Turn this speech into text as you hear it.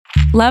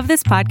Love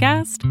this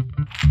podcast?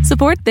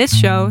 Support this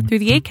show through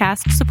the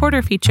Acast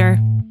supporter feature.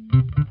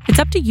 It's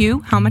up to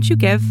you how much you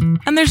give,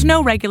 and there's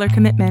no regular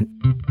commitment.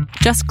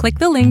 Just click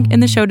the link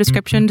in the show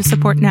description to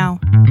support now.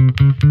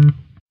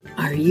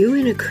 Are you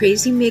in a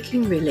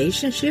crazy-making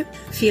relationship?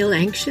 Feel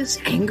anxious,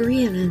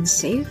 angry, and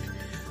unsafe?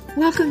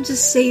 Welcome to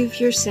Save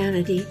Your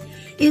Sanity.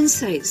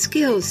 Insight,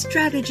 skills,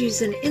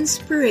 strategies, and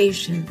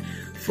inspiration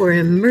for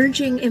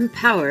emerging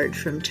empowered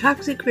from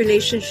toxic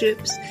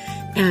relationships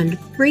and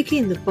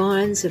breaking the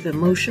bonds of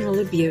emotional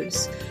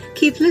abuse.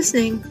 Keep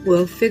listening.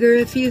 We'll figure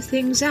a few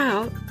things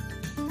out.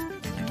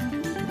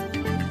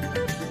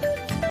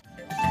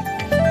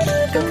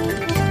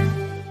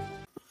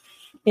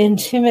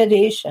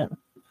 Intimidation.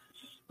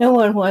 No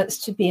one wants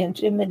to be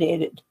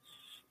intimidated.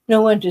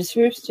 No one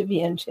deserves to be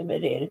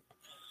intimidated.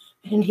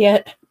 And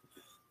yet,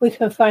 we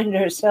can find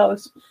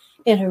ourselves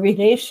in a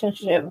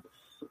relationship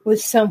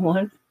with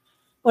someone,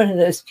 one of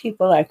those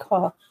people I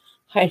call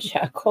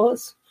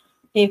hijackals,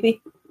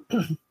 maybe,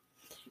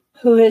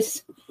 who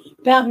is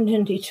bound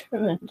and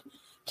determined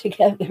to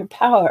get their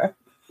power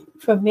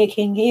from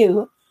making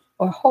you,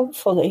 or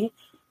hopefully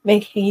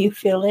making you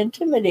feel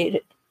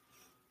intimidated.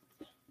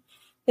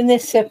 In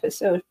this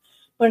episode, I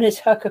want to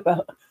talk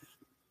about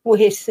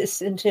ways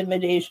this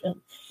intimidation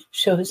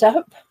shows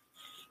up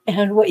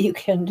and what you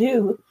can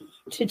do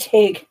to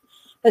take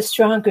a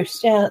stronger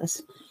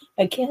stance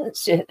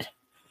against it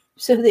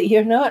so that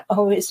you're not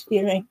always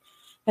feeling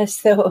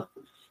as though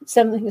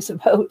something is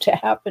about to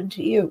happen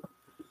to you.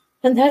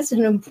 And that's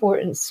an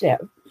important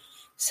step.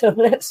 So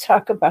let's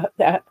talk about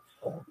that.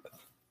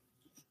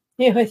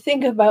 I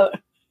think about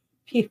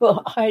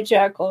people,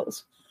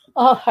 hijackals,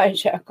 all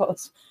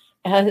hijackals,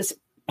 as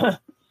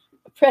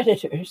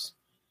predators.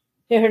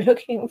 They're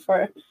looking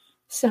for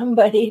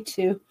somebody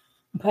to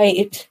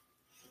bite.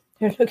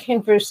 They're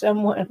looking for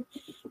someone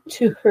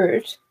to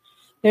hurt.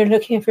 They're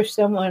looking for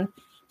someone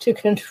to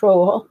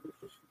control.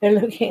 They're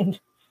looking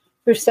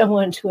for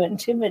someone to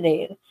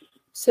intimidate.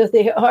 So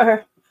they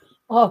are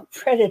all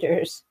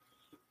predators.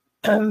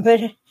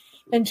 But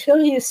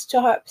until you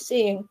stop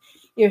seeing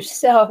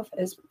yourself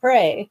as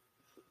prey,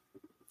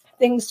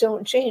 things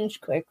don't change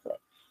quickly.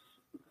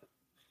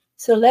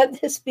 So let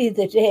this be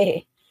the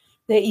day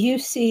that you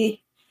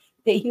see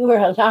that you are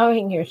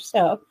allowing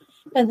yourself,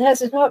 and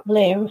that's not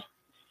blame,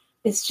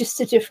 it's just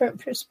a different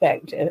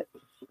perspective,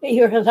 that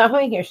you're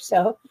allowing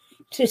yourself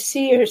to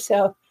see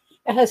yourself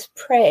as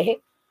prey.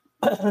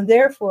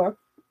 Therefore,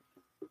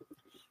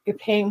 you're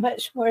paying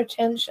much more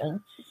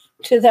attention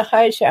to the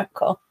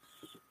hijackal,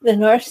 the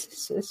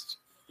narcissist,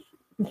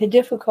 the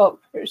difficult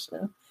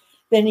person,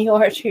 than you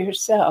are to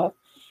yourself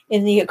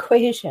in the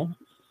equation.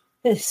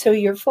 And so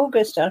you're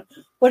focused on,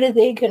 what are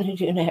they going to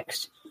do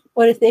next?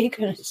 What are they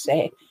going to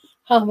say?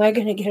 How am I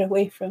going to get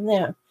away from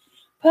them?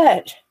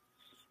 But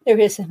there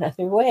is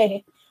another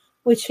way,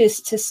 which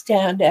is to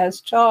stand as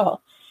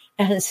tall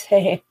and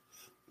say,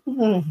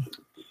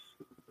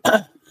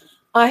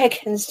 I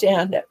can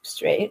stand up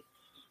straight.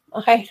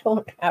 I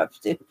don't have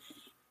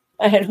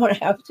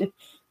to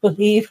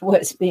believe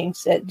what's being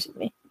said to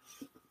me.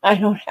 I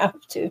don't have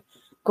to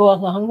go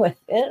along with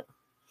it.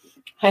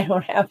 I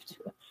don't have to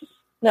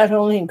not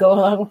only go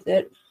along with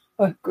it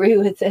or agree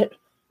with it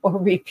or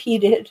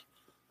repeat it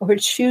or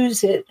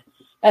choose it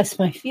as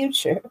my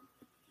future.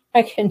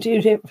 I can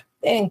do different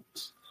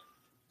things.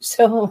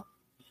 So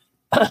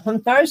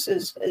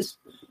narcissists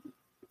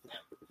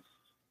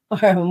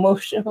are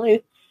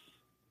emotionally,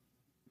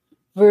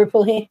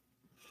 verbally,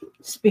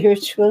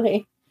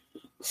 spiritually,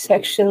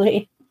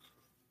 sexually,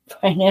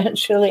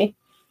 financially,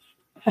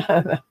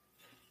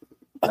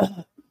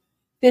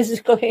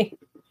 physically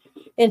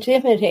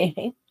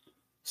intimidating,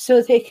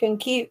 so they can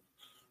keep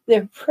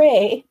their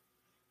prey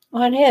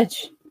on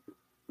edge.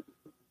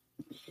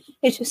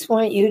 They just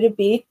want you to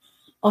be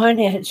on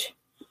edge,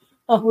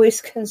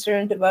 always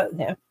concerned about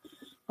them,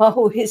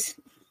 always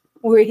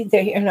worried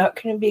that you're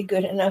not going to be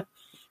good enough,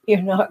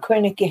 you're not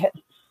going to get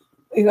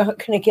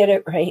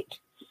it right.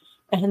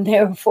 And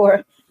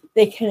therefore,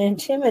 they can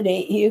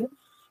intimidate you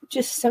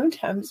just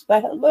sometimes by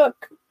a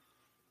look,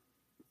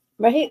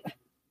 right?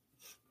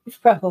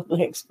 You've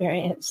probably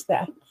experienced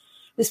that,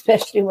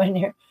 especially when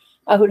you're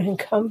out in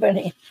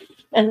company.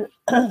 And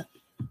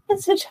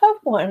it's a tough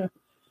one,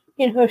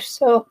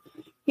 so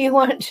you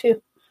want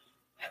to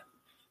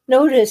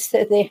notice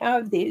that they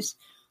have these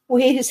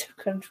ways of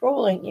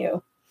controlling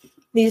you,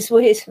 these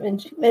ways of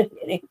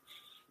intimidating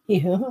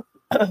you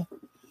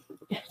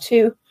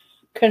to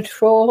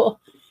control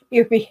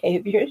your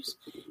behaviors,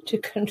 to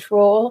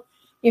control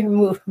your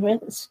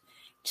movements,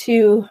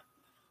 to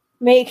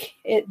make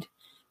it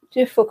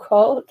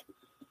difficult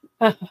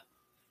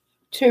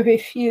to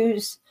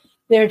refuse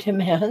their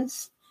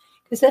demands,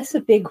 because that's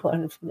a big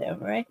one for them,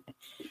 right?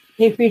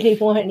 They really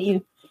want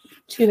you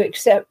to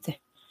accept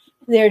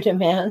their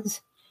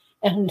demands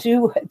and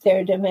do what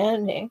they're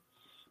demanding.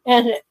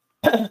 And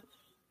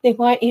they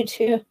want you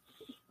to,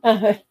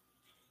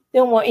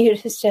 don't want you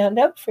to stand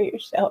up for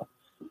yourself.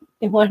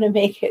 They want to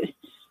make it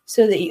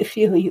so that you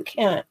feel you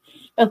can't.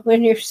 And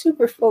when you're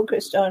super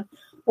focused on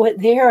what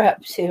they're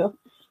up to,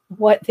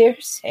 what they're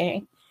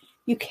saying,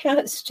 you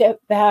can't step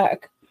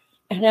back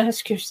and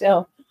ask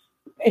yourself,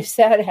 is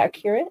that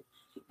accurate?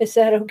 Is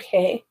that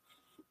okay?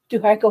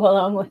 Do I go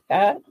along with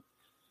that?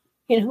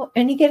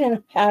 And you get in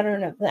a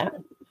pattern of that.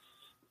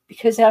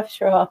 Because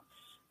after all,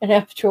 and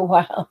after a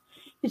while,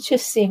 it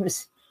just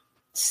seems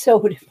so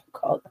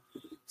difficult,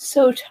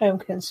 so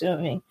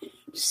time-consuming,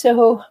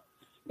 so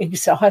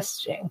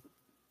exhausting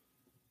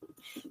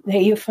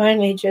that you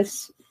finally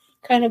just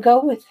kind of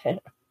go with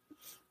it.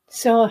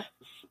 So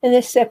in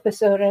this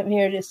episode, I'm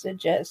here to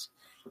suggest,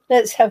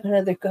 let's have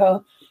another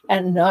go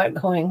at not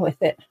going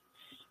with it.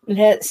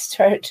 Let's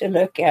start to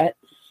look at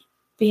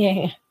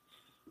being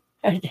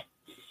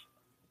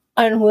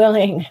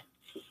unwilling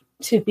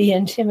to be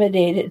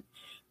intimidated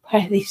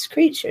by these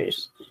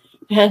creatures.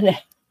 And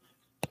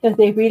if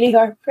they really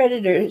are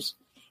predators,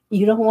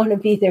 you don't want to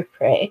be their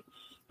prey.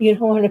 You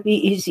don't want to be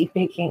easy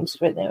pickings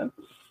for them.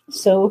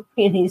 So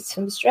you need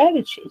some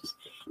strategies,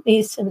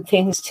 need some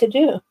things to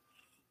do.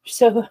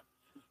 So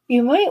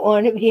you might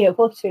want to be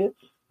able to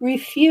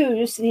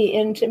refuse the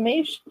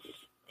intimation,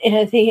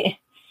 the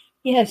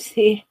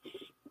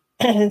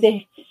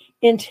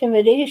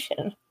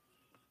intimidation.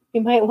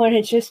 You might want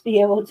to just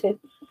be able to,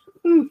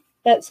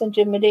 that's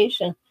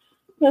intimidation.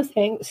 No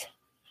thanks.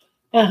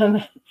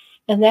 And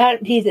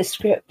that be the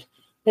script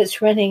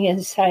that's running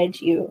inside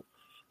you,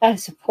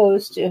 as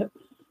opposed to,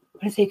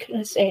 what are they going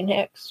to say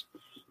next?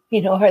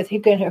 Are they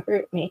going to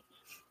hurt me?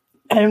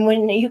 And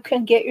when you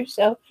can get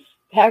yourself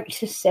back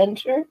to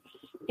center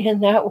in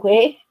that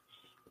way,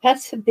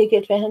 that's a big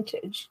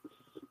advantage.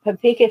 A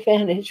big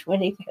advantage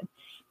when you can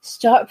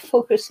stop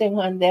focusing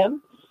on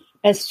them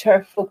and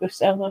start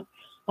focusing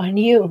on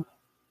you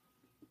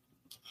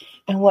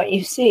and what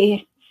you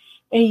see.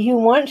 And you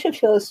want to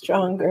feel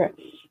stronger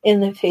in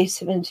the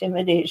face of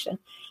intimidation.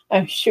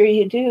 I'm sure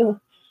you do.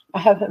 I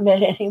haven't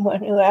met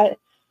anyone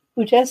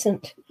who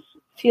doesn't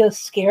feel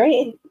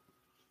scary.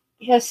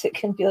 Yes, it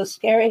can feel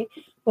scary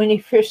when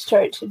you first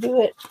start to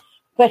do it,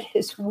 but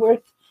it's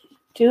worth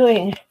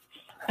doing,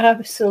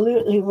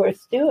 absolutely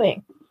worth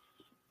doing.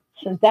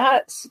 And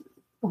that's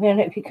when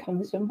it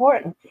becomes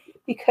important,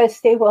 because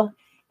they will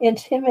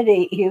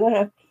intimidate you. And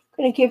I'm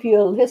going to give you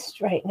a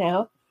list right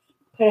now,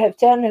 but I've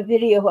done a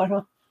video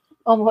on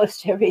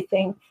almost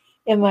everything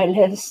in my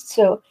list.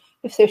 So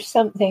if there's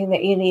something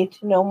that you need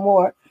to know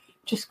more,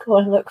 just go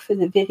and look for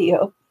the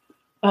video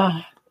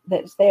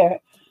that's there.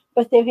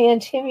 But they may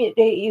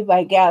intimidate you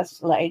by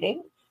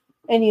gaslighting,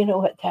 and you know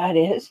what that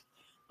is.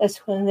 That's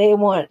when they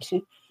want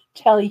to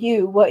tell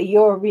you what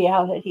your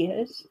reality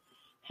is,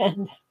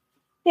 and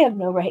they have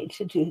no right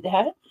to do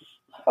that.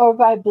 Or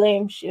by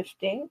blame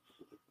shifting.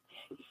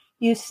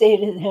 You say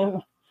to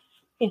them,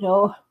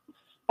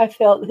 I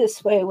felt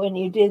this way when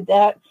you did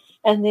that,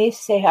 and they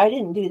say, I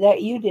didn't do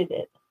that, you did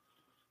it.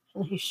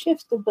 And they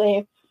shift the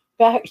blame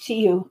back to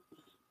you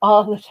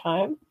all the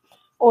time,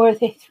 or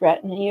they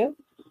threaten you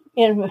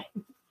in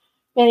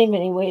many,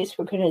 many ways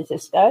we're going to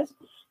discuss,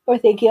 or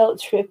they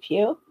guilt trip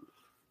you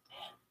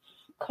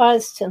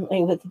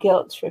constantly with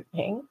guilt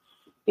tripping,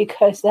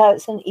 because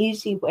that's an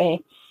easy way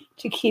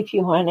to keep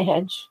you on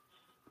edge.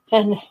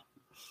 And,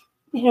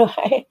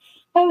 I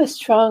have a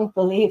strong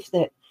belief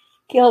that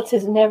guilt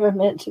is never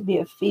meant to be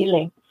a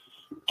feeling.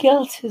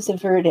 Guilt is a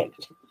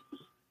verdict.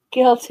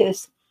 Guilt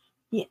is,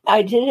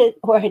 I did it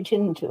or I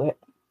didn't do it.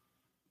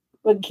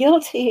 But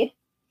guilty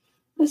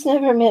was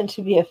never meant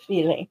to be a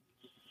feeling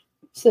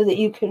so that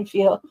you can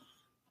feel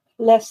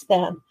less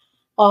than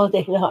all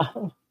day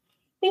long.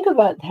 Think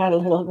about that a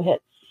little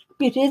bit.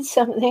 You did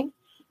something,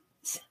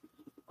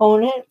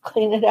 own it,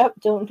 clean it up,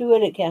 don't do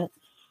it again.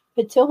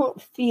 But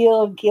don't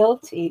feel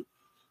guilty,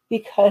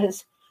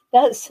 because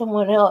that's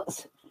someone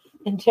else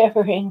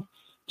endeavoring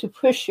to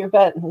push your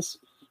buttons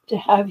to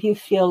have you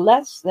feel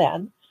less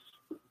than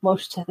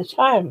most of the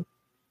time.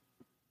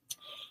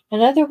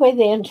 Another way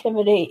they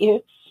intimidate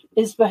you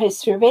is by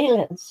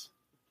surveillance.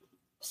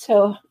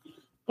 So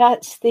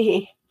that's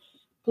the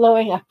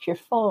blowing up your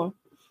phone.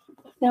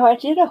 Now, I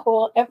did a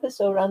whole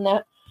episode on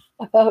that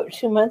about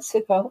 2 months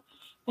ago,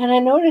 and I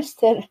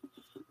noticed that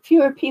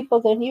fewer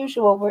people than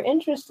usual were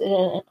interested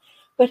in it,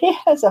 but it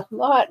has a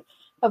lot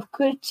of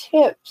good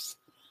tips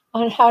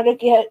on how to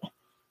get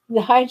the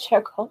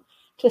hijacker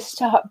to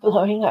stop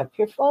blowing up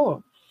your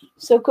phone.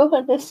 So go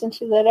and listen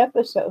to that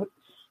episode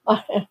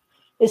on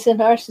is a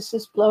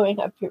narcissist blowing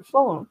up your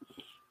phone,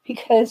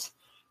 because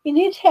you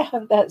need to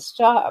have that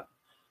stop.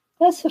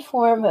 That's a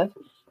form of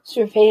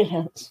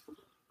surveillance,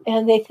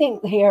 and they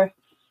think they are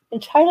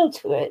entitled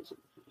to it.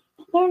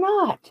 They're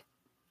not.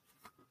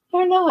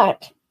 They're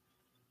not.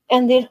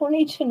 And they don't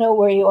need to know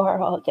where you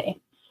are all day.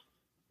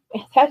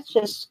 That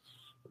just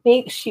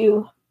makes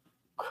you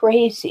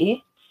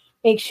crazy,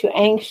 makes you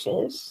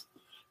anxious,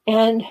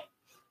 and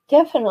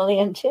definitely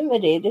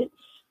intimidated,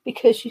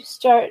 because you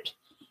start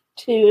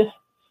to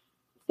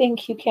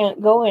think you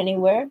can't go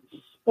anywhere,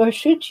 nor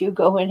should you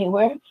go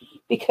anywhere,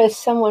 because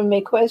someone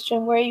may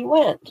question where you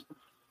went.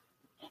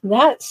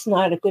 That's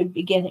not a good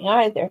beginning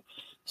either.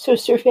 So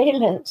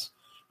surveillance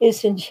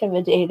is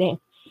intimidating,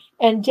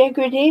 and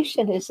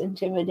degradation is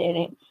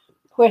intimidating,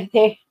 where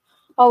they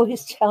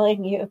always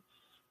telling you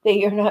that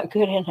you're not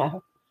good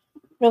enough.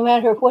 No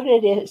matter what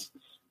it is,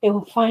 they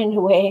will find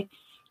a way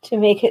to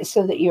make it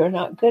so that you're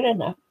not good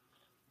enough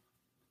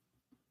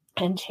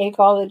and take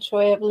all the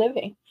joy of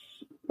living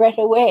right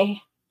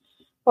away.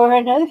 Or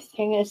another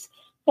thing is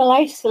they'll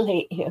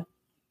isolate you.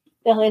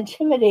 They'll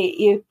intimidate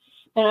you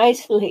and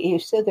isolate you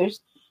so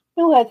there's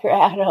no other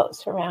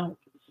adults around,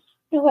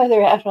 no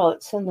other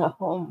adults in the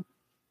home.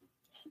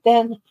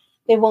 Then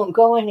they won't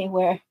go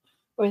anywhere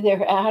where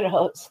there are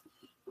adults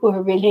who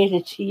are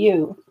related to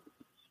you.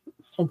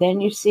 And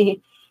then you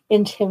see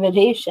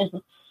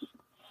intimidation.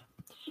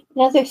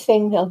 Another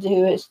thing they'll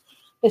do is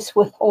this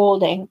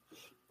withholding.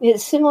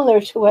 It's similar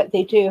to what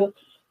they do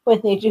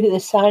when they do the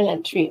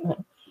silent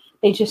treatment.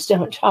 They just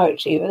don't talk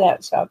to you.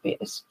 That's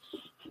obvious.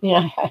 I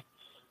mean,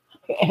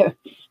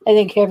 I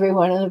think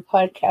everyone on the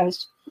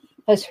podcast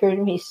has heard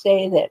me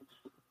say that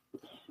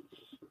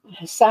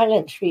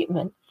silent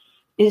treatment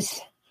is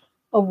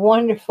a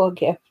wonderful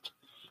gift.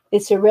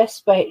 It's a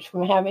respite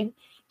from having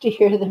to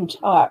hear them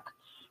talk.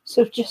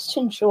 So just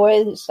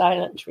enjoy the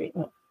silent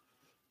treatment.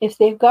 If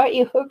they've got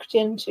you hooked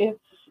into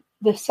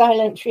the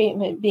silent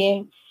treatment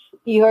being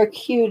your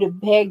cue to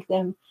beg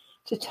them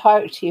to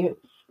talk to you,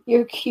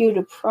 your cue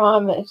to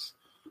promise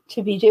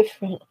to be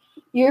different,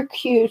 your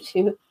cue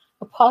to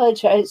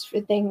apologize for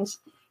things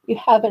you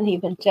haven't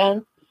even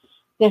done,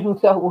 then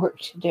we've got work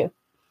to do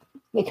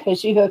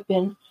because you have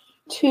been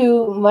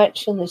too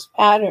much in this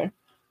pattern.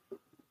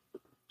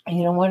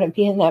 You don't want to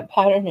be in that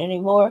pattern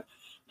anymore,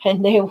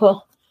 and they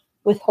will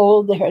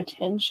withhold their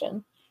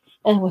attention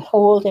and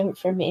withhold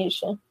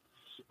information,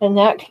 and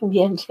that can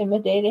be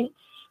intimidating.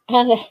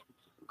 And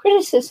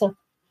criticism,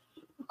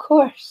 of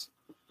course,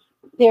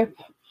 they're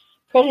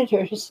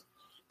predators,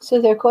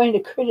 so they're going to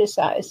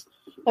criticize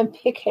and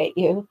pick at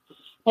you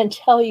and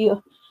tell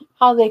you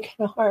how they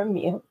can harm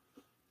you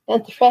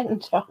and threaten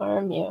to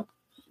harm you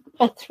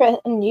and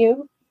threaten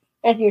you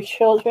and your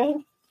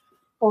children,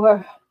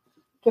 or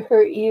to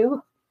hurt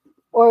you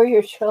or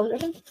your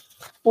children,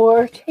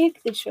 or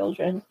take the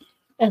children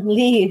and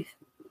leave.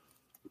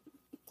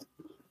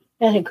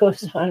 And it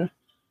goes on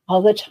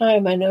all the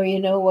time. I know you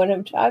know what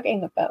I'm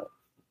talking about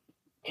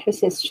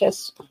because it's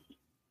just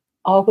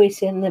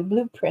always in the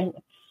blueprint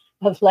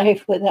of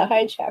life with a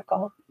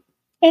hijackal.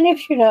 And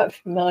if you're not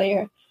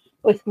familiar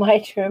with my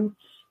term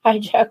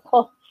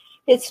hijackal,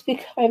 it's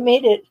because I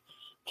made it,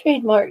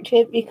 trademarked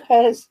it,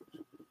 because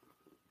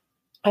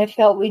I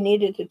felt we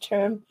needed a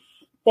term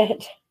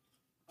that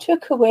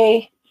took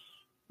away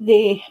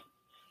the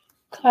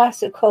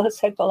classical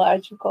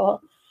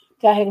psychological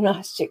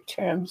diagnostic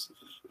terms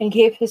and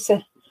gave us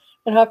an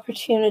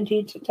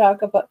opportunity to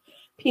talk about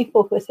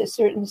people with a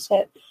certain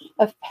set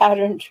of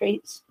pattern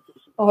traits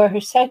or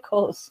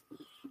cycles.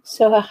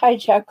 So a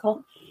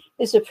hijackal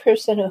is a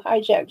person who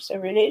hijacks a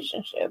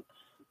relationship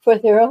for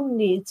their own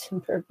needs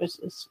and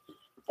purposes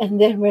and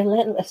then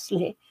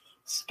relentlessly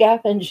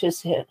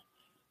scavenges it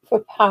for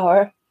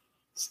power,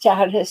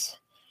 status,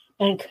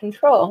 and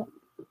control.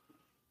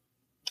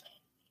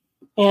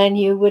 And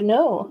you would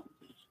know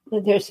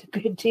that there's a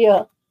good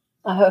deal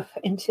of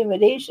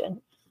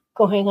intimidation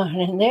going on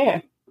in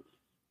there.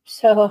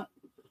 So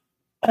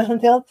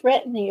they'll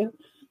threaten you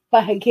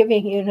by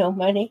giving you no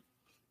money.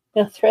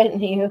 They'll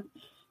threaten you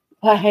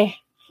by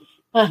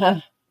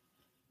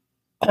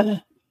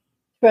throwing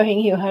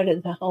you out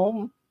of the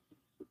home.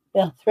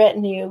 They'll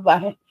threaten you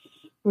by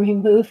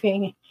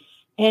removing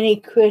any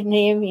good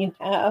name you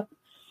have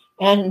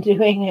and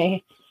doing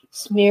a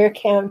smear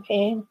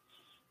campaign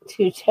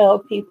to tell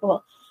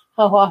people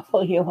how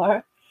awful you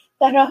are.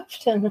 That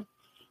often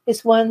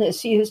is one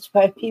that's used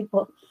by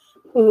people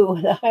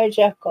who the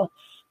hijackal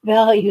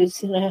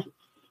values in a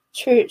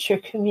church or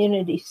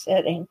community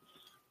setting.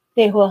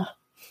 They will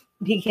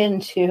begin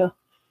to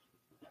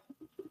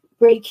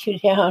break you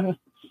down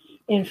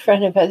in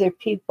front of other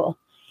people,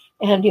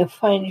 and you'll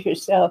find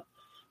yourself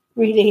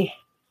really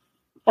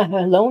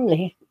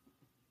lonely.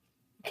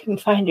 You can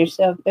find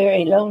yourself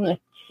very lonely.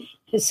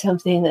 It's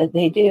something that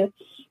they do,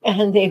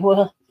 and they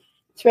will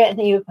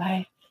threaten you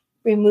by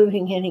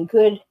removing any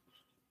good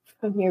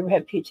from your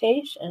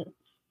reputation.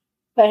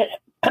 But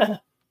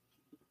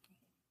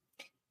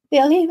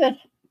they'll even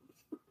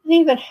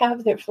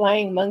have their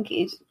flying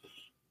monkeys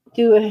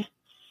do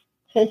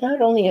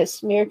not only a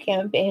smear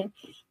campaign,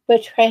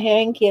 but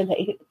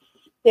triangulate.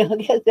 They'll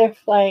get their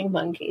flying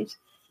monkeys.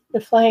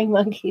 The flying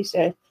monkeys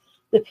are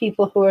the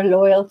people who are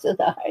loyal to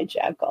the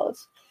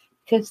hijackals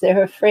because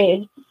they're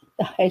afraid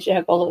the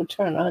hijackal will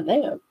turn on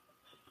them.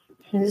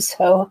 And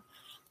so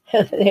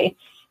they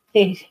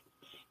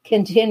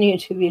continue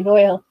to be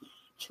loyal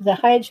to the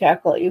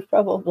hijackal. You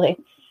probably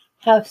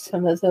have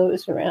some of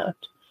those around.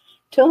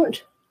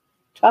 Don't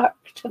talk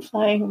to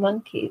flying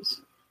monkeys,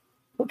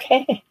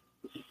 okay?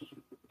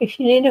 If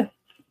you need a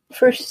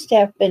first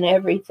step in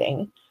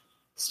everything,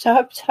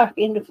 stop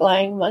talking to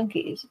flying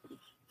monkeys.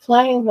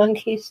 Flying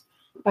monkeys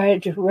are a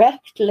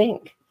direct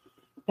link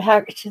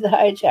back to the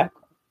hijackal.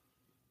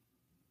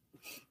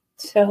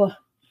 So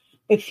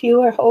if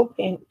you are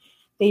hoping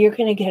that you're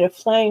going to get a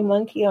flying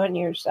monkey on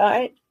your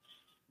side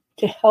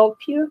to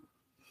help you,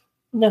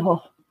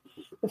 No,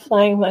 the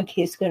flying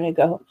monkey is going to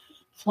go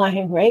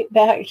flying right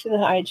back to the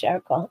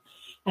hijackal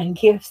and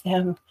give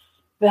them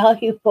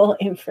valuable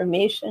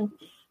information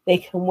they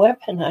can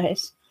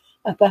weaponize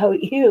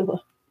about you.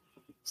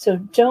 So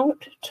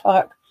don't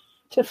talk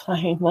to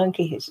flying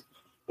monkeys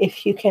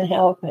if you can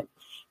help it.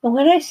 And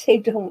when I say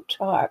don't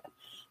talk,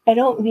 I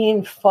don't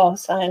mean fall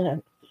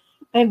silent.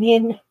 I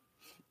mean,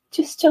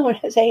 just don't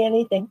say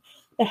anything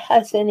that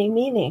has any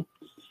meaning.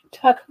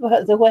 Talk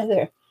about the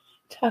weather.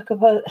 Talk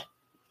about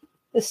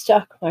the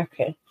stock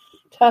market.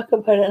 Talk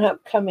about an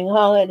upcoming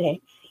holiday.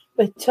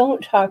 But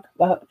don't talk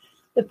about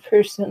the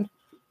person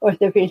or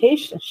the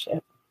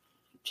relationship.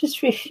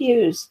 Just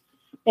refuse.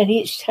 And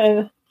each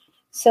time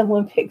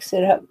someone picks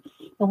it up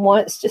and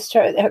wants to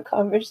start that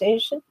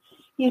conversation,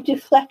 you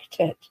deflect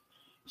it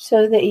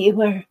so that you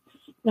are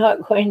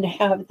not going to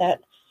have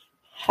that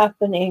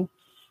happening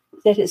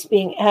that is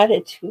being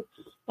added to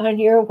on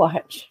your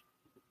watch.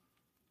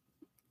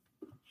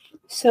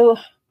 So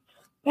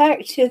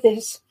back to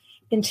this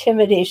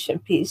intimidation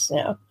piece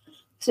now.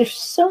 There's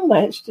so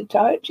much to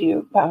talk to you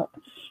about.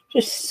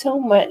 Just so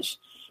much.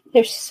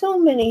 There's so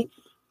many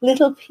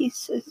little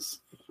pieces.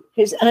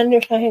 There's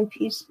underlying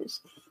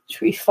pieces.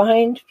 There's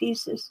refined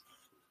pieces.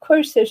 Of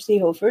course, there's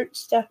the overt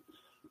stuff.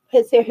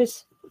 But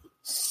there's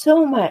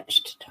so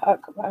much to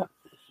talk about.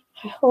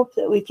 I hope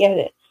that we get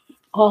it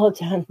all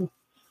done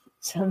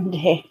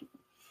someday.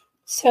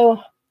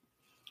 So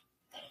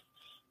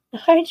the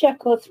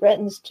hijackal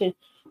threatens to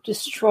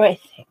destroy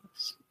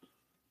things.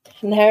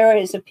 And there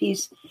is a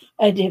piece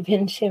of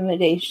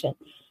intimidation,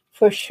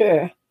 for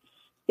sure.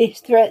 They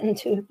threaten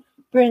to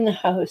burn the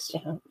house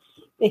down.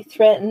 They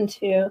threaten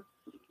to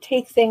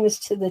take things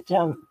to the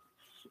dump.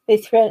 They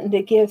threaten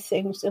to give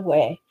things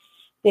away.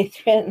 They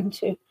threaten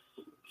to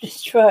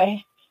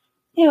destroy.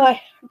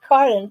 I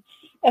caught an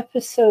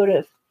episode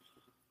of,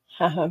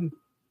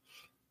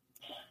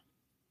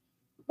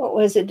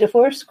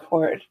 Divorce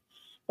Court,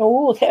 an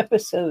old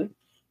episode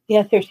the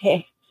other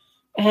day.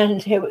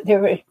 And there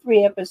were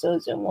 3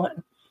 episodes in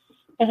one.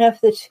 And of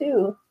the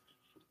 2,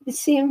 it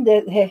seemed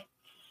that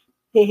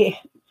the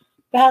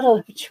battle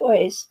of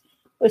choice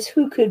was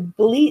who could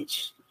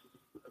bleach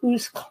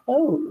whose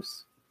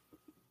clothes.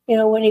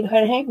 When you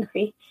got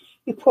angry,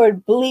 you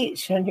poured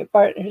bleach on your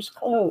partner's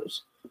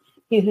clothes.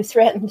 You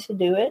threatened to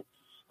do it,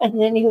 and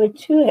then you would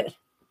do it.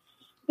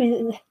 I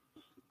mean,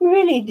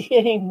 really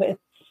dealing with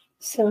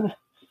some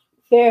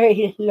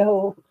very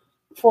low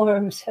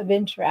forms of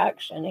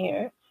interaction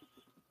here.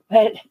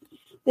 But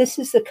this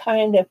is the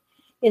kind of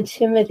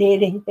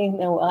intimidating thing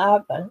that will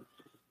happen.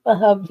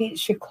 I'll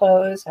bleach your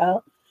clothes.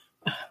 I'll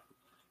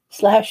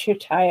slash your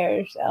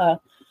tires.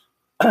 I'll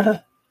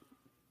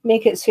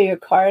make it so your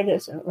car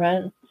doesn't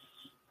run.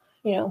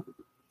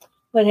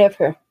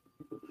 Whatever.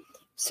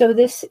 So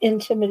this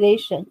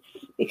intimidation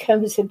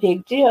becomes a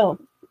big deal.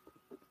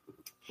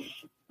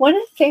 One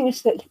of the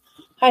things that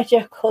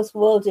hijackals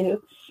will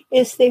do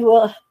is they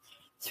will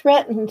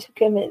threaten to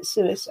commit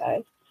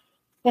suicide.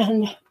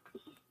 And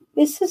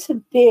this is a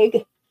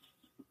big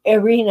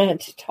arena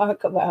to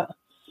talk about.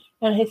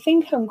 And I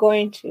think I'm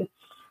going to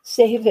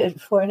save it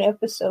for an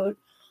episode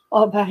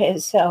all by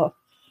itself.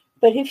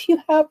 But if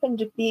you happen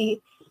to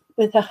be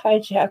with a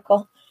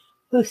hijackal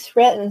who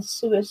threatens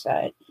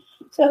suicide,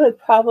 so it would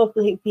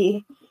probably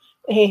be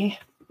a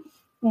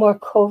more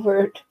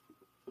covert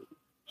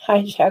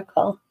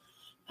hijackal,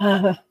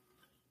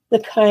 the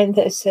kind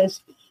that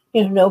says,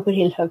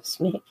 nobody loves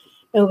me,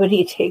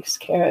 nobody takes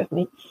care of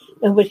me,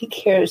 nobody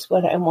cares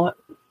what I want.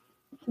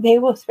 They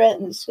will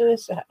threaten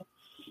suicide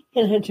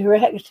in a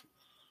direct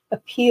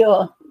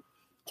appeal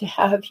to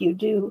have you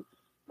do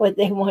what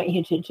they want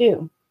you to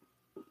do.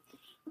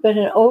 But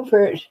an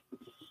overt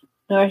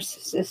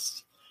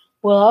narcissist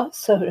will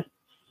also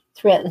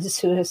threaten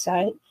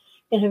suicide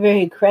in a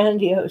very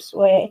grandiose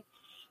way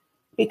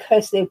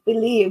because they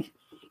believe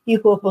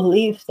you will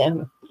believe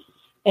them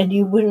and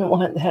you wouldn't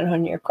want that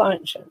on your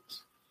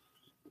conscience.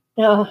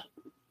 Now,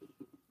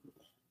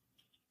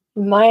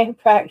 in my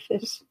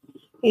practice,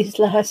 these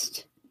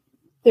last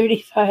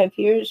 35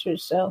 years or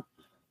so,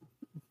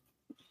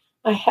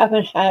 I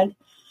haven't had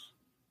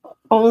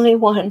only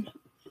one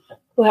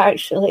who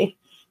actually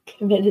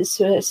committed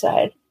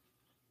suicide.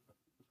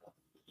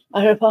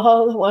 Out of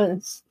all the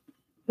ones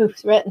who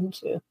threatened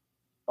to,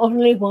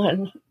 only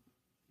one.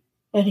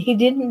 And he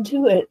didn't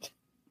do it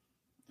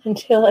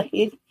until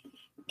he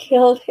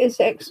killed his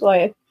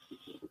ex-wife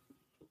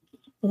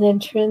and then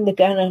turned the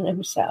gun on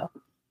himself.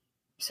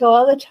 So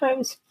all the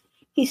times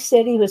he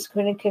said he was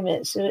going to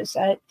commit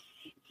suicide,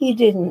 he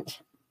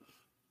didn't.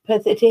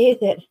 But the day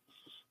that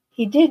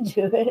he did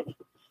do it,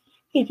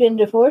 he'd been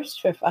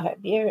divorced for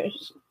 5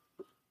 years.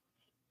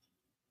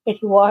 And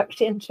he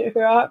walked into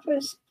her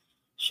office,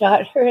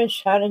 shot her, and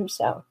shot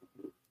himself.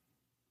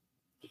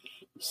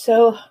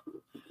 So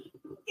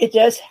it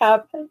does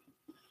happen,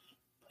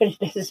 but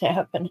it doesn't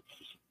happen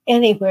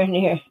anywhere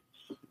near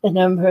the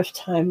number of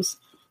times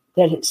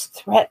that it's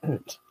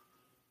threatened.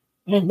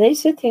 And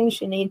these are things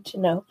you need to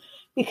know,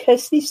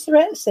 because these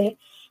threats,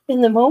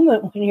 in the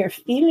moment when you're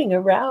feeling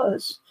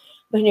aroused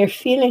when you're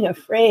feeling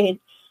afraid,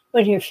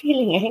 when you're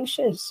feeling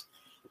anxious,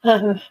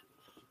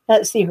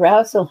 that's the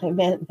arousal I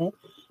meant, the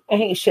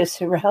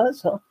anxious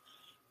arousal.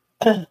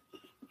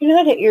 You're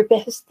not at your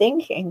best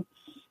thinking.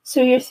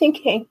 So you're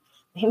thinking,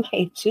 they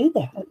might do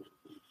that.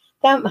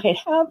 That might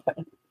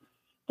happen.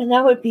 And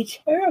that would be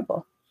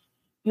terrible.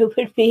 It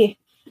would be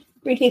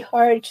really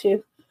hard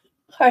to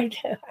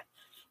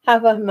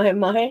have on my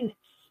mind,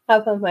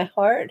 have on my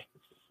heart,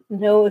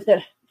 know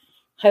that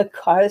I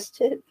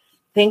caused it,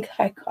 think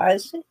I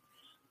caused it.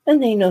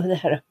 And they know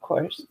that, of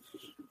course.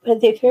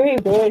 But they very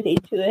rarely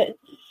do it.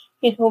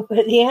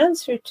 But the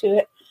answer to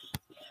it,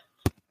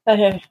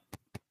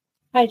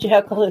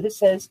 hijackal who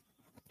says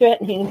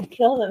threatening to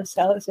kill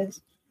themselves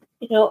is,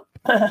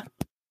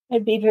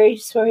 I'd be very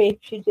sorry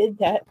if you did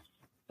that,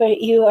 but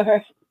you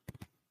are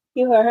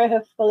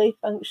a fully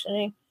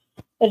functioning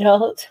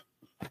adult,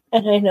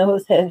 and I know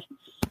that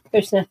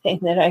there's nothing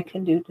that I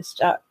can do to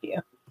stop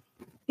you.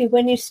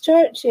 When you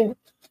start to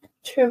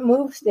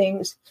move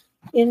things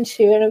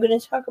into, and I'm going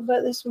to talk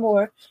about this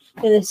more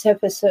in this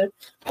episode,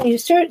 when you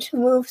start to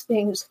move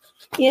things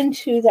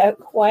into that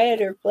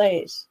quieter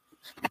place,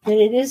 that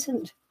it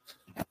isn't,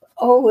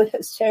 oh,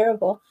 it's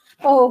terrible,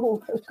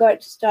 oh, we've got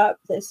to stop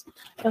this,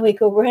 and we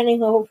go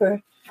running over,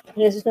 and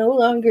it's no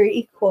longer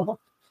equal,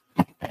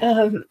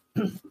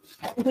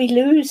 we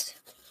lose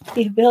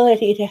the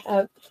ability to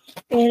have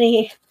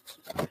any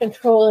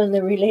control in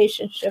the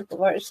relationship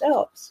of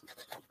ourselves.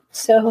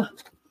 So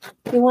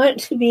you want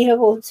to be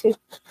able to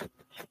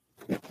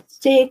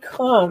stay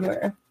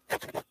calmer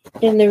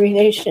in the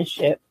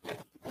relationship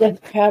than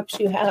perhaps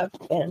you have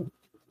been.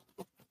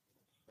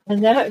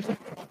 And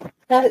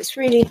that's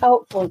really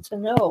helpful to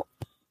know,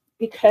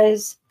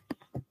 because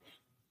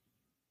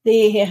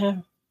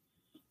the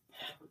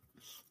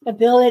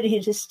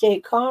ability to stay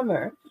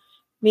calmer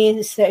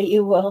means that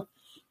you will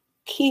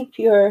keep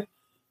your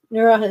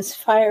neurons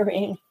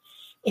firing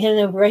in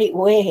the right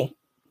way.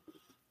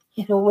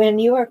 When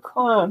you are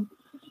calm,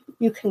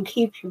 you can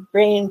keep your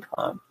brain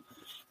calm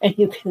and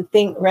you can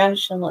think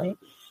rationally.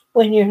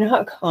 When you're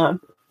not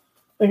calm,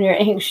 when you're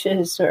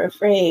anxious or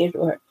afraid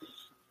or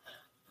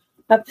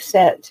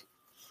upset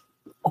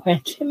or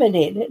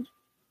intimidated,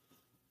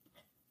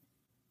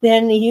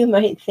 then you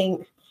might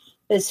think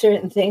that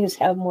certain things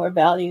have more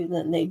value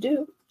than they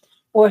do,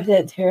 or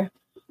that they're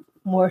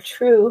more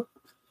true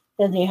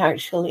than they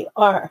actually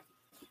are.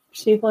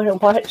 So you want to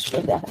watch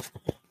for that.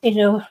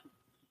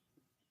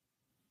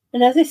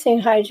 Another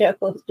thing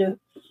hijackals do,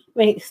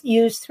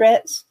 use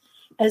threats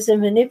as a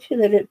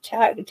manipulative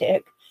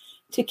tactic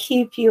to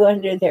keep you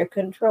under their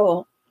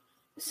control.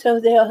 So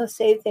they'll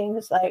say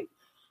things like,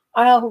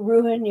 I'll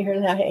ruin your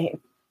life.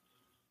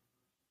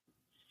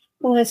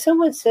 When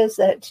someone says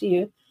that to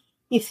you,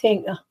 you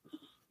think,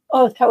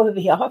 oh, that would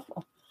be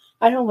awful.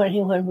 I don't want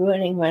anyone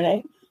ruining my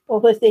life. Well,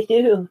 what they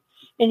do,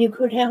 and you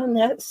go down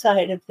that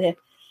side of the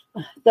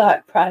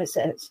thought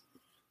process.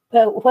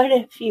 But what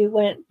if you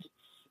went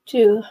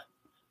to,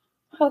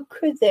 how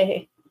could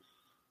they?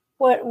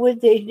 What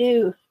would they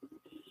do?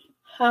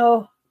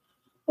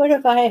 What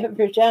have I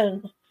ever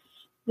done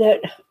that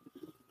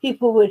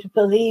people would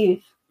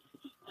believe?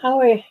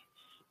 How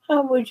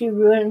would you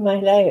ruin my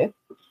life?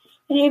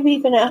 And you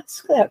even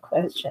ask that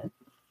question.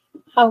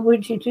 How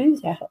would you do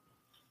that?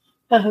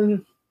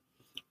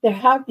 They're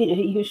happy to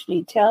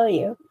usually tell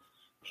you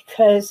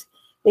because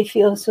they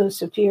feel so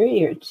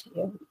superior to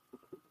you.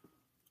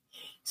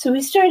 So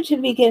we start to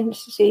begin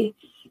to see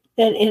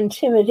that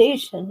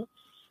intimidation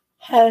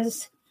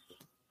has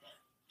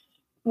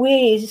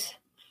ways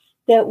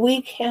that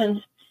we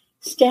can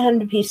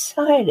stand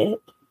beside it,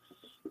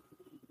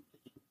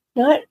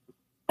 not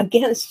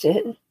against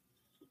it,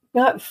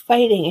 not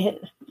fighting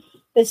it,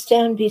 but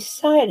stand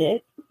beside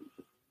it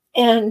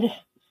and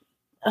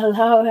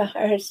allow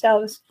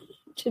ourselves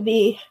to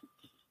be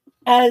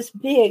as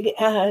big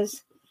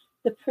as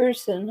the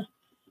person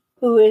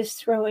who is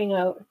throwing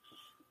out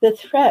the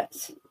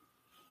threats.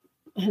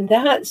 And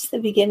that's the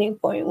beginning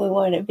point we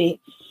want to be.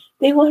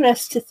 They want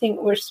us to think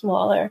we're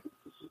smaller,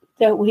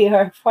 that we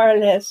are far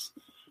less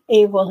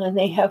able and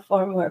they have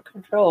far more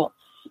control.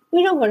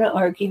 We don't want to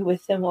argue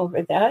with them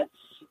over that.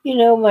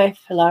 My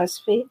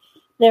philosophy,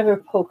 never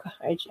poke a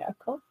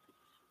hijackal.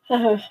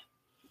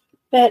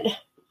 But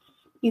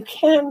you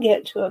can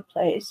get to a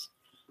place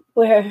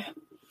where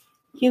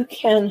you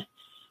can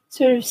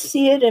sort of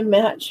see it and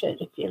match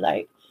it, if you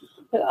like.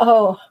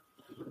 Oh,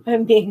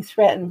 I'm being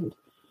threatened.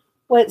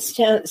 What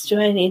stance do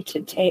I need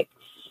to take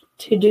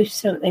to do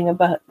something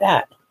about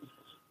that?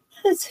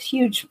 That's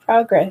huge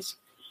progress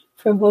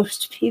for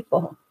most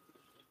people.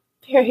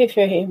 Very,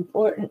 very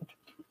important.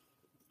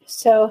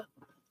 So,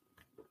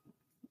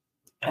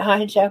 a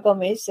hijackal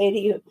may say to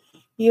you,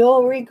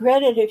 you'll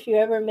regret it if you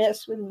ever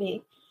mess with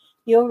me.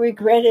 You'll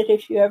regret it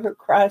if you ever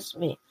cross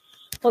me.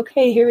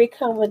 Okay, here we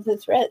come with the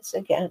threats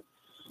again.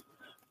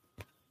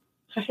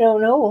 I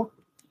don't know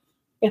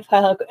if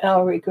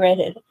I'll regret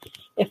it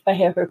if I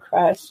ever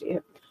cross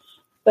you.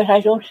 But I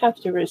don't have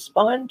to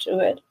respond to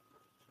it.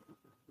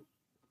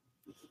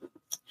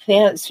 The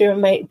answer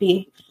might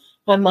be,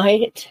 I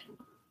might.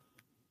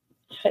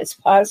 it's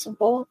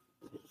possible.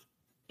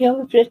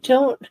 But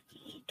don't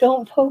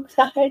poke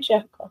the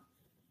hijackal.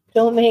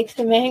 Don't make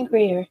them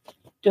angrier.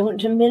 Don't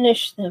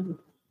diminish them.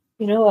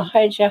 A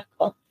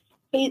hijackal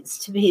hates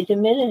to be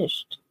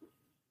diminished.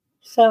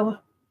 So,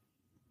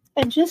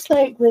 and just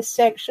like with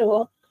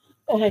sexual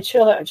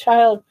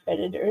child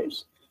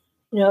predators,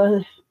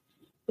 the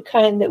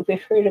kind that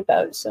we've heard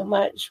about so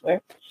much,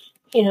 where,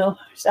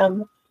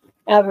 some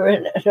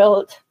aberrant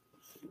adult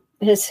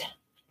is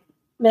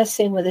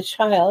messing with a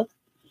child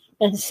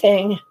and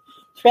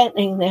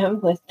threatening them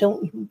with,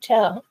 don't you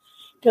tell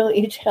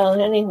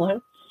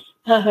anyone.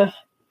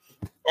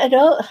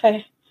 Adult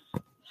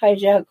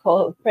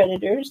hijackal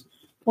predators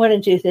want to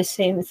do the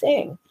same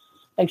thing.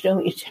 Like,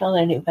 don't you tell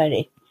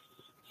anybody,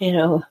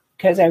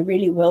 because I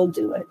really will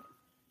do it.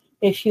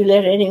 If you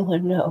let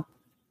anyone know,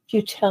 if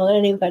you tell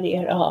anybody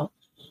at all,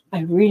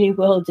 I really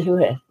will do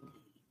it.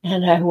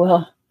 And I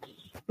will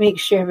make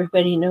sure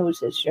everybody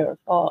knows it's your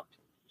fault.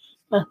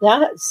 Now,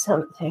 that's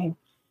something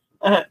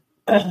that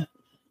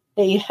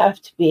you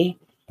have to be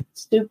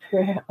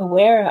super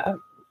aware of,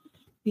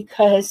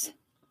 because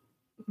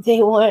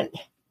they want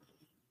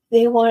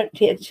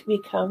it to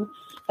become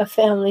a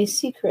family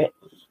secret.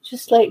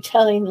 Just like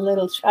telling the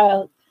little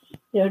child,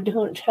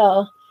 don't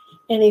tell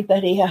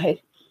anybody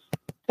I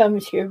come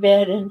to your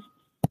bed and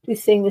do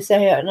things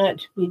I ought not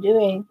to be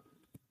doing.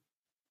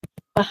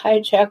 A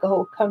hijacker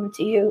will come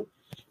to you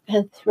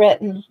and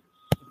threaten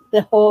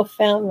the whole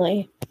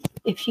family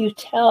if you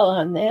tell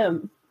on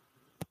them.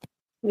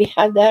 We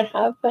had that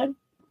happen.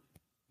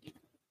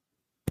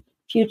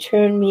 If you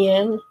turn me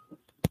in,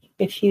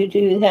 if you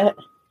do that.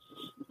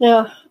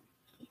 Now, I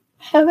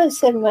haven't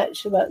said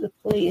much about the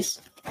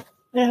police,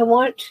 but I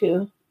want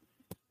to,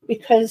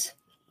 because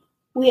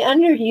we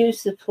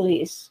underuse the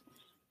police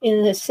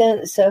in the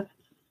sense of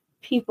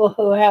people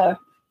who are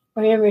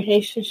in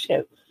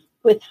relationship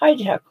with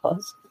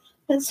hijackals.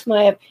 That's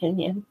my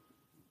opinion.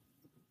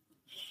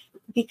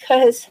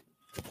 Because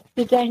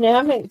the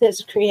dynamic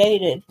that's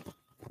created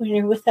when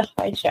you're with a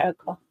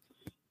hijackal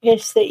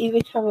is that you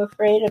become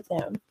afraid of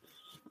them.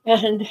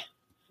 And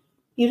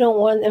you don't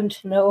want them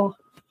to know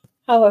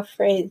how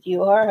afraid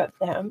you are of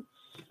them.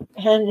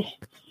 And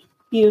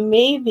you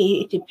may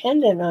be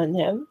dependent on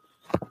them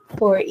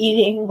for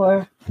eating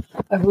or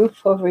a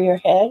roof over your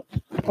head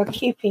or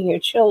keeping your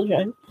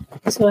children.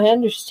 So I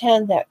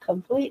understand that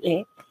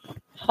completely.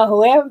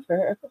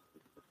 However,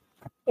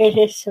 it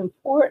is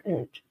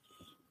important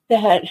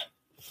that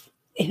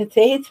if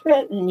they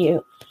threaten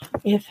you,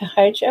 if a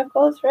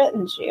hijackal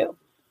threatens you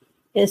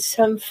in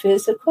some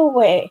physical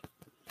way,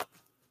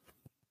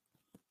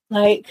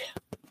 like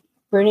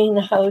burning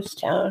the house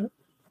down,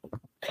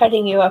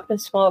 cutting you up in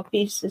small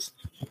pieces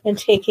and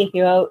taking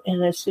you out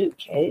in a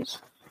suitcase,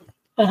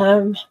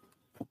 and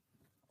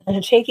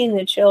taking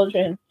the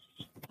children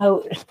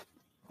out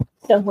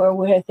somewhere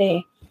where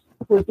they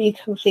would be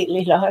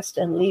completely lost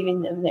and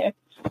leaving them there.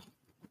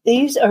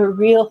 These are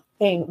real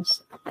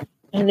things,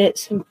 and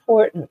it's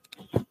important,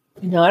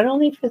 not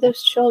only for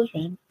those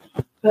children,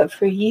 but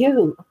for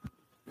you,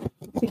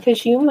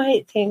 because you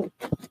might think,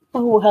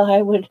 oh, well,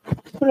 I would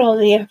put all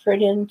the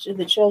effort into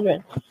the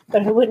children,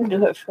 but I wouldn't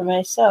do it for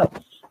myself.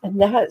 And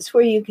that's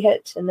where you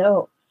get to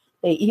know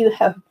that you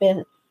have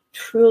been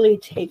truly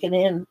taken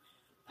in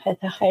by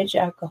the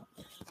hijackal.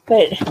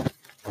 But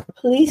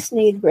police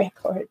need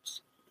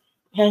records,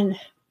 and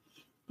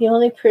the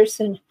only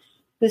person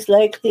who's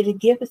likely to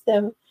give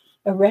them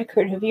a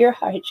record of your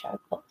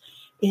hijackal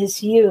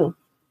is you.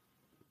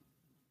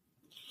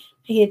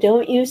 You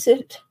don't use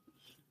it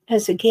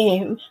as a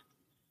game.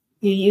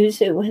 You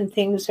use it when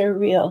things are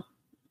real.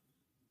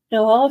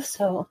 Now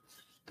also,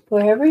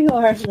 wherever you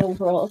are in the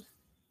world,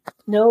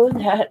 know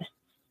that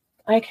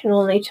I can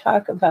only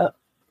talk about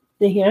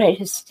the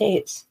United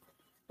States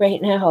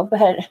right now,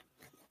 but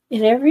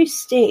in every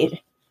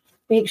state,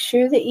 make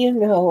sure that you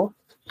know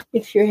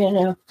if you're in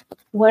a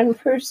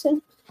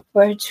one-person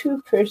or a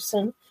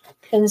two-person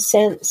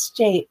consent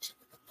state.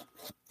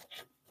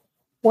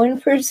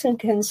 One-person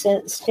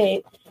consent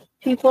state,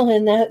 people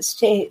in that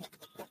state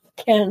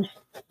can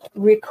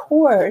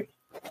record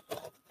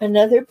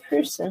another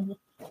person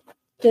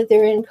that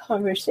they're in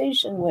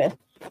conversation with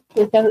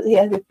without the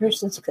other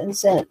person's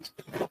consent,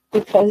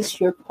 because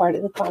you're part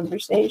of the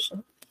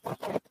conversation.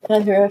 Now,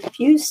 there are a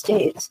few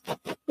states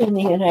in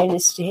the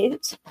United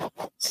States,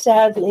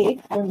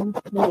 sadly for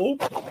me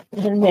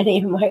and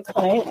many of my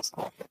clients,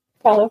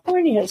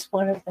 California is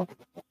one of them,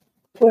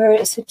 where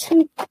it's a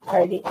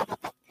two-party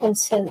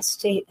consent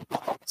state.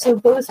 So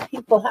both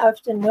people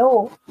have to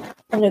know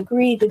and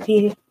agree to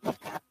be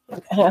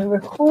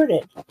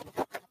recorded.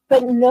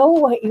 But know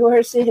what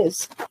yours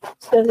is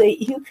so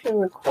that you can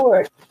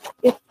record,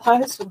 if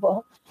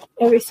possible,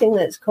 everything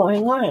that's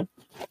going on.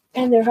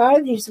 And there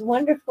are these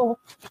wonderful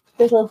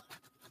little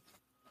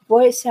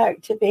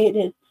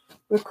voice-activated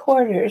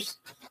recorders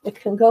that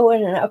can go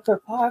in an upper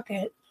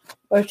pocket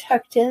or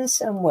tucked in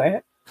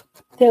somewhere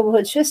that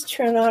will just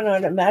turn on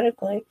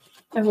automatically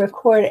and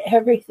record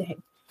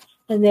everything.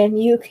 And then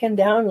you can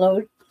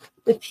download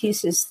the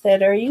pieces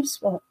that are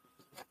useful.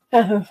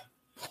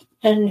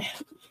 And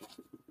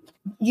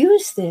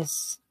use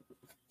this,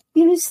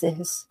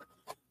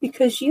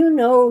 because you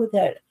know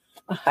that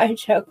a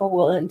hijacker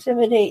will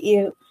intimidate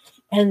you,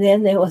 and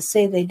then they will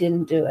say they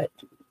didn't do it.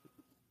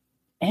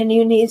 And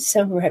you need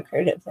some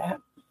record of that.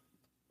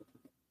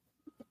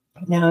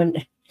 Now,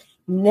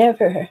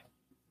 never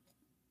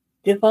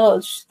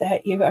divulge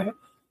that you are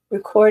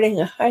recording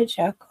a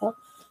hijackal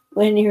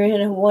when you're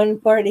in a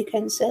one-party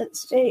consent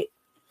state,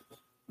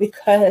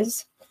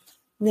 because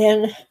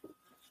then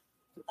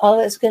all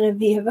it's going to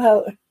be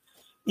about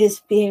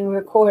is being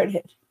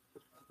recorded.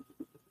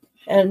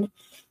 And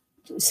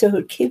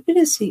so keep it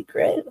a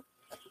secret.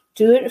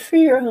 Do it for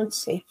your own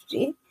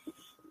safety.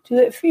 Do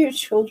it for your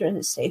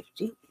children's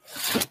safety.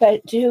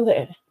 But do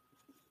it,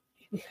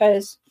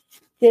 because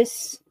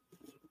this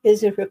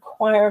is a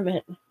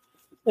requirement.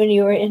 When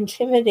you are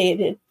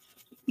intimidated,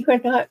 you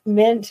are not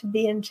meant to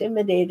be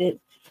intimidated.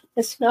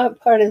 It's not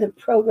part of the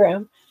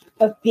program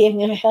of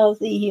being a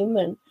healthy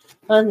human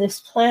on this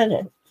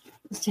planet,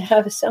 is to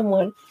have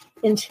someone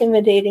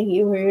intimidating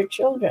you or your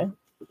children.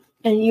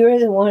 And you're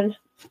the one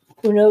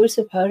who knows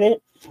about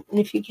it. And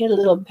if you get a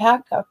little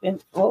backup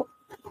info,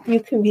 you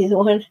can be the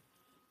one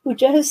who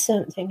does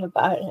something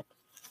about it.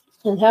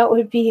 And that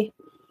would be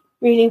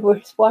really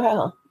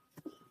worthwhile,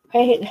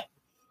 right?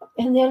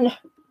 And then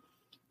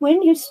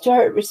when you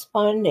start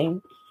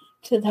responding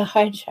to the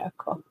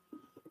hijackal,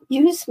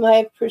 use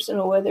my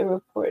personal weather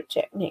report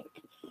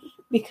technique,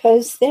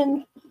 because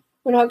then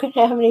we're not going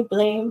to have any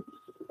blame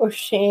or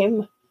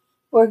shame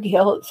or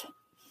guilt.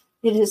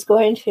 It is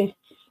going to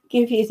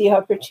give you the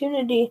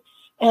opportunity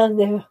and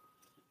the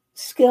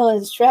skill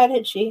and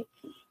strategy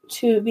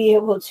to be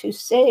able to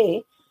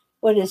say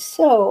what is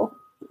so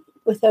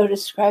without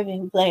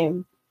ascribing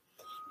blame.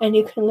 And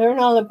you can learn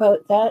all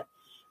about that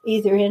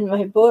either in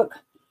my book,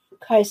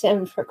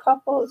 Kaizen for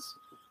Couples,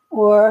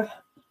 or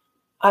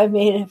I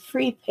made a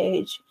free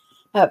page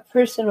at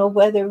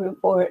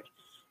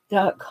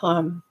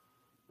personalweatherreport.com.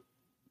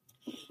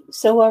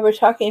 So while we're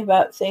talking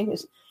about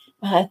things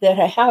that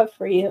I have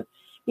for you,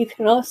 you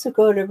can also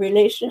go to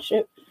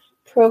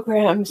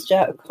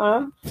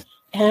relationshipprograms.com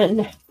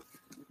and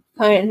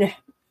find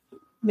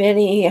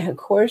many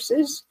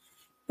courses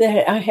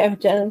that I have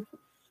done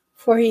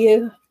for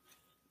you,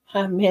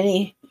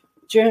 many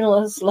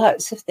journals,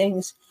 lots of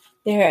things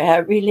there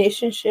at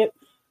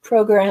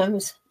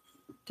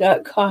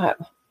relationshipprograms.com.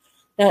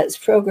 That's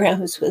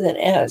programs with an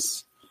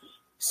S.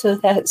 So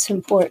that's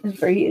important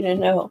for you to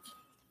know.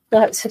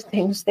 Lots of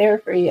things there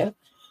for you.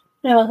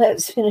 Now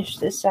let's finish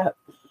this up.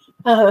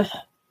 You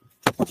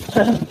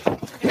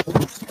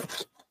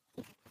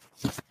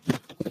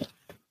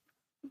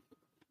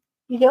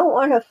don't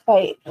want to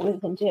fight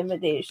with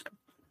intimidation.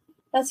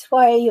 That's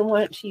why you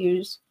want to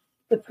use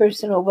the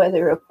personal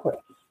weather report.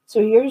 So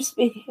you're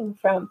speaking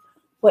from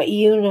what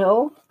you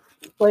know,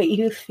 what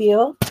you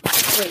feel,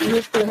 what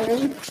you've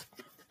learned,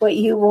 what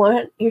you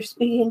want. You're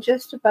speaking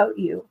just about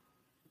you.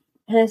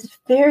 And it's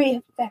very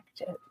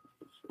effective.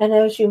 And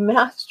as you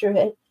master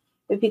it,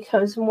 it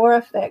becomes more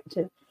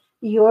effective.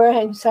 Your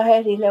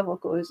anxiety level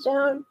goes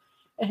down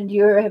and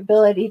your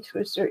ability to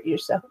assert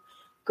yourself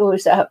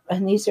goes up.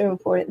 And these are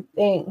important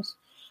things.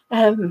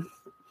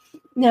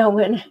 Now,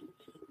 when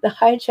the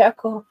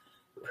hijackal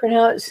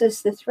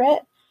pronounces the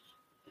threat,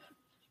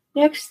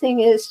 next thing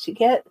is to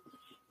get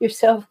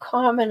yourself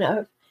calm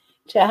enough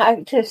to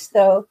act as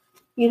though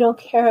you don't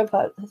care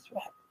about the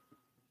threat.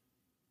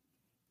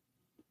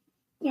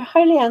 You're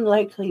highly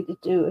unlikely to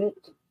do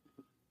it.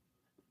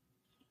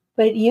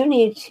 But you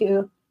need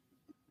to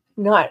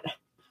not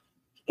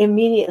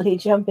immediately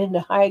jump into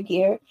high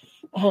gear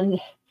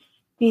and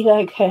be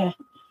like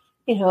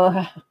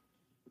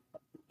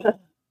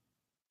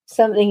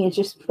something you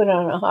just put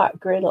on a hot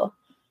griddle,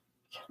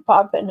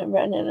 popping and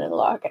running and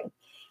locking,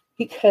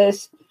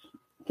 because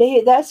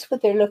that's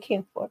what they're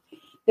looking for.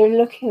 They're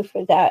looking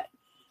for that.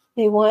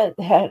 They want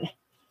that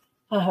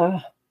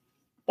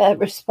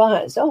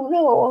response. Oh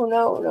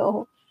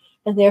no.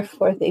 And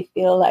therefore they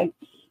feel like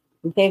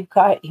they've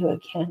got you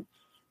again.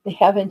 They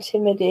have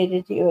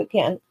intimidated you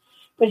again.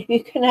 But if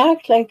you can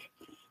act like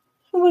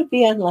it would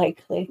be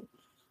unlikely,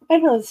 I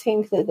don't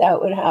think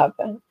that would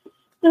happen.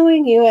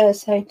 Knowing you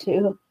as I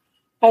do,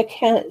 I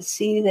can't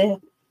see the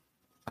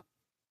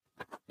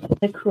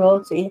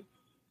cruelty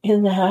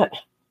in that.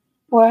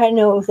 Or I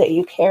know that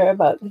you care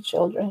about the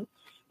children.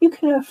 You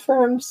can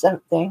affirm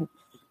something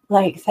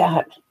like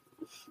that.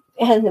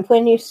 And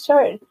when you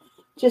start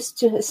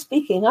just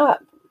speaking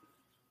up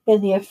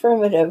in the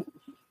affirmative,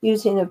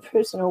 using the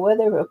personal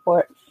weather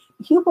report,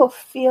 you will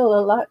feel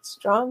a lot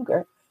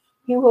stronger.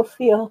 You will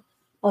feel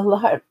a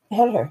lot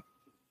better.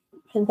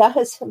 And that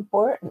is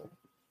important.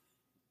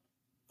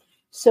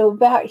 So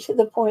back to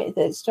the point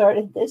that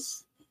started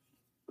this,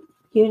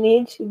 you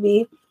need to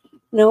be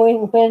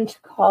knowing when to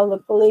call the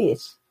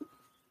police.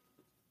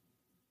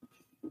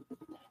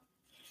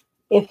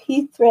 If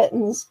he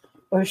threatens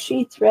or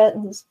she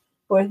threatens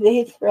or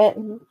they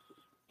threaten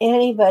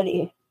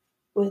anybody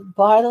with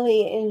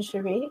bodily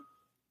injury,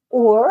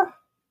 or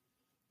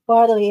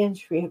bodily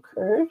injury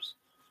occurs,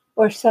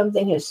 or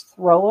something is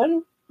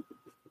thrown,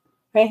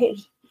 right?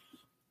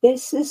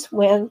 This is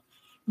when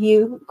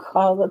you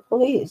call the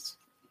police.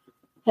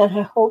 And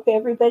I hope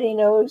everybody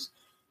knows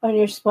on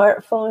your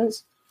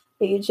smartphones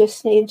that you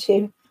just need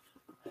to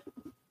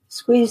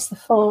squeeze the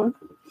phone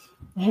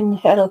and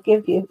that'll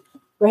give you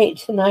right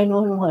to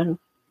 911.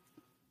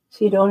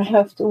 So you don't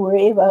have to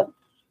worry about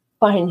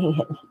finding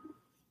it.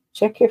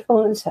 Check your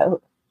phones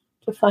out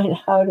to find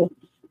how to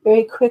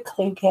very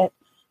quickly get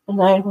a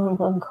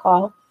 911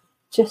 call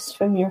just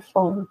from your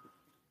phone,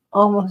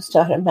 almost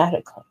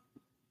automatically.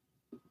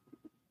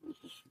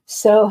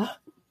 So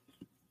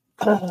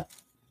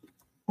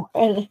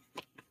when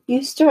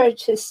you start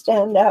to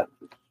stand up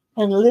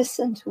and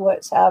listen to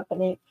what's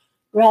happening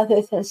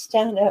rather than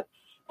stand up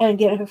and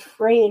get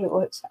afraid of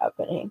what's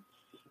happening,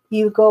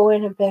 you go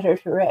in a better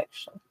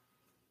direction.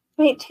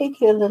 It might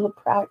take you a little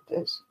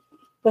practice,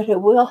 but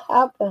it will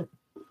happen.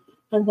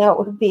 And that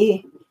would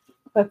be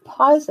a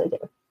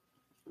positive,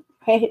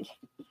 right?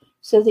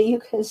 So that you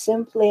can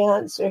simply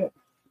answer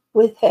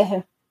with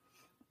a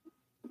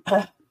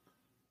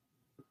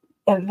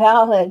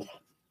valid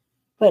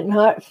but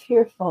not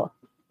fearful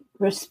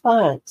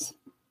response.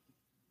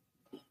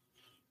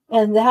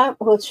 And that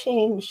will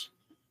change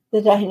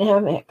the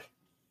dynamic.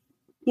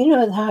 You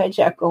know, the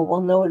hijacker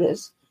will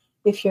notice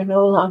if you're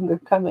no longer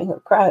coming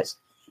across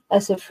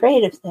as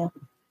afraid of them,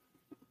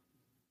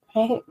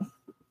 right?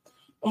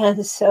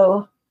 And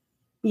so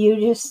you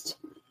just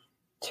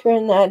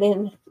turn that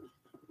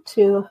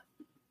into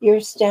your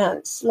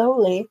stance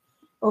slowly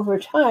over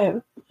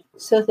time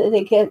so that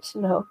they get to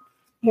know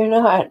you're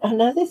not.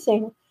 Another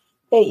thing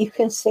that you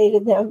can say to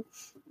them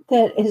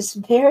that is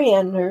very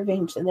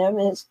unnerving to them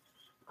is,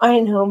 I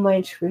know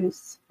my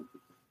truth.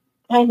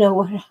 I know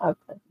what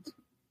happened.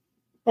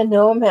 And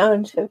no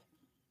amount of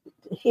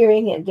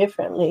hearing it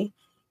differently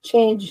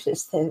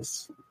changes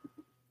this.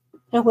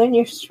 And when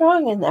you're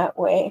strong in that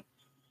way,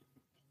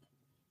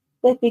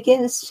 that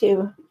begins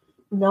to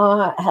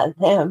gnaw at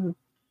them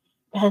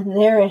and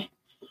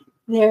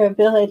their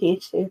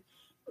ability to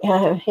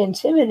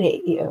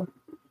intimidate you.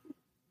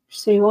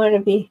 So you want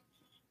to be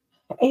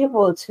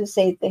able to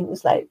say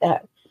things like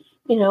that.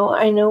 You know,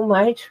 I know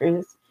my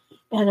truth,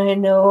 and I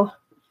know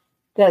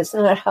that's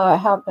not how it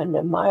happened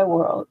in my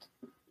world,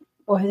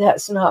 or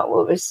that's not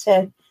what was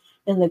said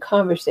in the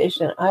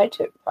conversation I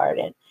took part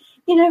in.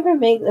 You never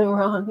make them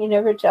wrong. You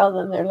never tell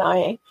them they're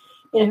lying.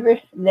 You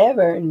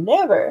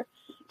never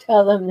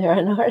tell them they're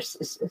a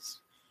narcissist.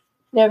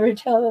 Never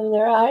tell them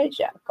they're a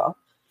hijacker.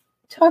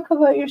 Talk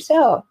about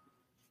yourself.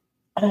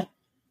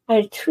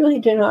 I truly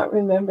do not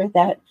remember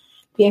that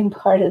being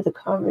part of the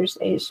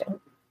conversation.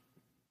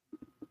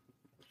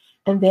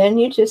 And then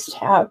you just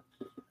have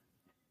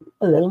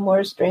a little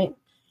more strength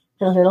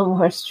and a little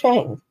more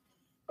strength.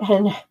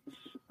 And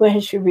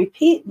as you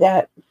repeat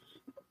that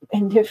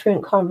in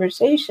different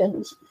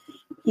conversations,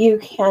 you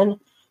can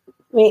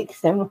make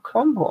them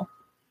crumble.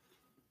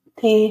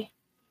 They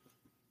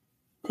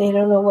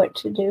don't know what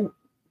to do.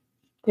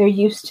 They're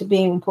used to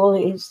being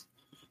bullies,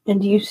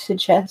 and you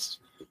suggest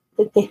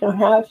that they don't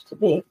have to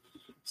be.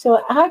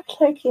 So act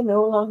like you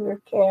no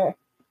longer care.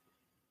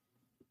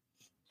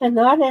 And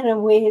not in a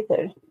way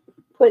that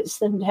puts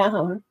them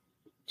down.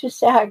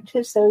 Just act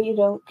as though you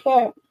don't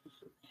care.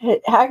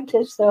 Act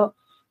as though,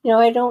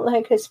 I don't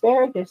like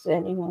asparagus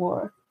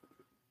anymore.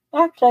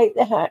 Act like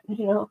that,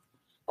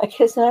 like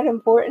it's not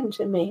important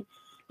to me.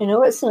 I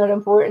know it's not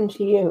important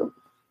to you,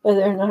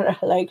 whether or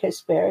not I like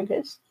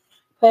asparagus,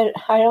 but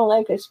I don't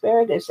like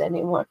asparagus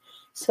anymore.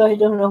 So I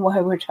don't know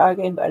why we're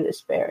talking about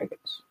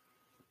asparagus.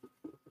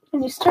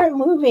 And you start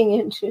moving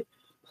into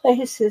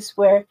places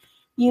where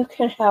you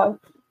can have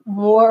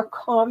more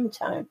calm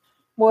time,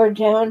 more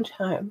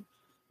downtime,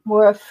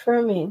 more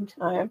affirming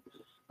time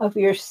of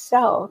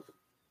yourself,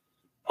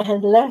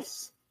 and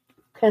less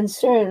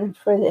concern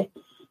for the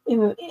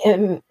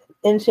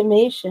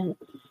intimidation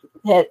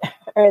that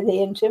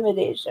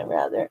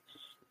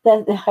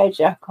the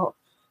hijacker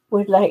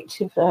would like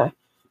to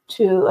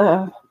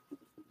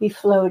be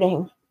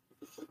floating.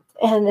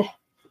 And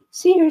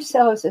see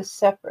yourselves as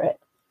separate.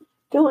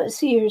 Don't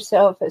see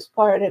yourself as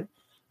part of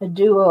a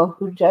duo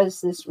who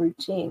does this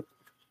routine.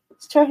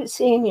 Start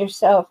seeing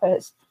yourself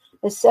as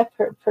a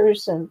separate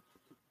person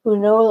who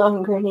no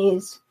longer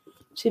needs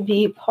to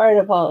be part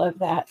of all of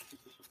that,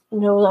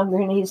 no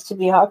longer needs to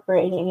be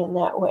operating in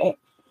that way.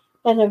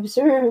 And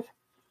observe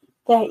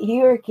that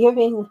you're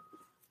giving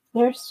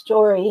their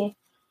story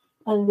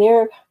and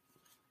their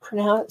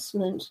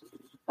pronouncement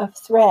of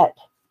threat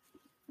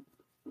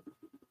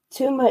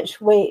too much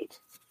weight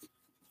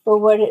for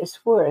what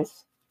it's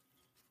worth.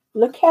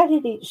 Look at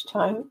it each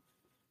time.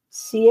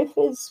 See if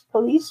it's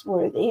police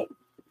worthy.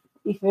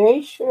 Be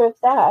very sure of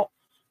that.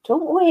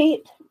 Don't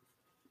wait.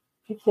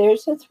 If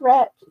there's a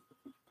threat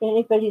to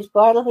anybody's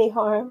bodily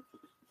harm,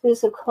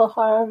 physical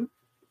harm,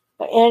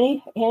 or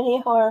any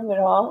harm at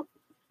all,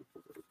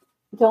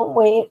 don't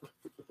wait.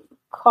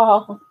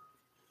 Call.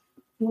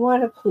 You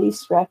want a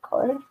police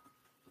record.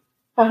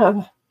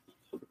 But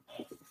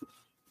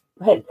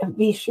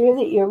be sure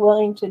that you're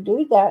willing to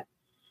do that.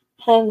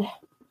 And,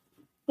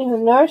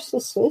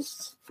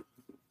 narcissists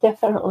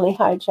definitely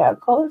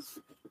hijackals.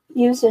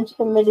 Use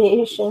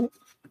intimidation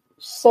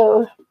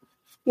so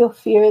you'll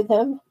fear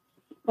them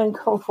and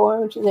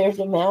conform to their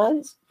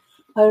demands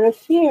out of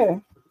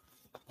fear.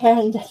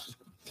 And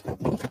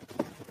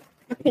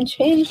you can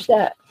change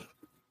that.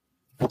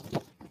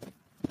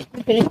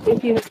 I'm going to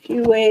give you a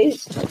few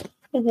ways,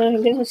 and then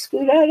I'm going to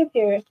scoot out of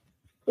here.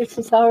 This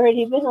has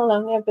already been a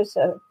long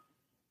episode,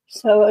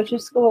 so I'll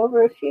just go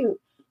over a few.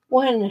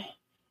 1,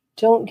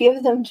 don't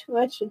give them too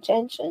much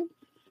attention,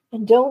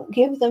 and don't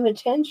give them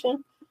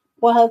attention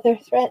while they're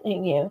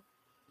threatening you.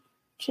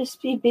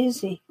 Just be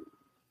busy.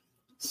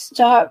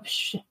 Stop.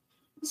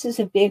 This is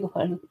a big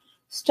one.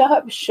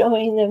 Stop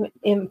showing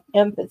them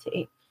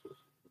empathy.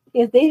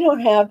 If they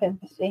don't have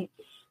empathy,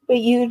 but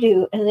you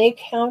do, and they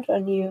count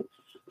on you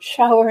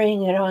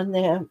showering it on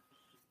them,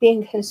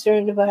 being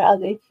concerned about how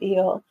they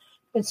feel,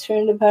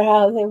 concerned about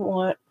how they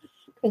want,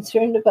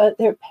 concerned about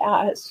their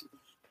past,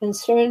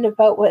 concerned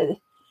about what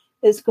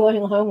is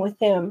going on with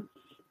them.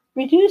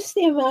 Reduce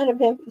the amount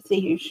of empathy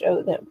you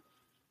show them.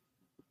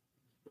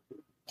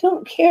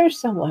 Don't care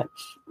so much.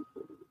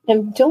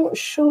 And don't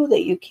show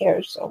that you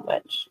care so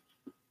much,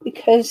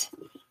 because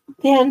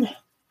then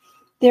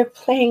they're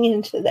playing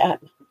into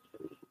that.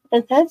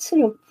 And that's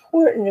an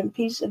important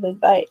piece of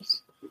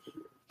advice.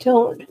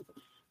 Don't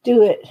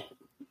do it.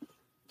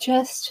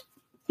 Just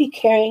be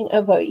caring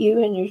about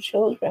you and your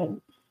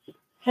children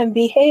and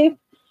behave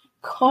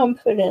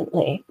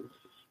confidently,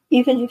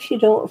 even if you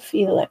don't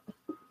feel it.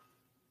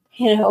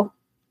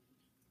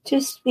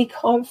 Just be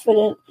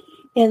confident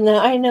in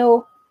that. I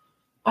know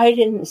I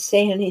didn't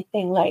say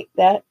anything like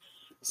that,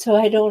 so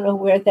I don't know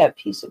where that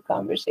piece of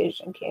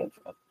conversation came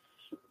from.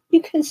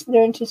 You can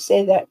learn to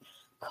say that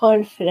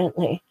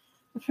confidently.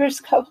 The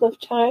first couple of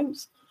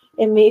times,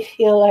 it may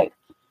feel like,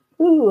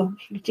 ooh,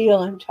 big deal,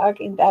 I'm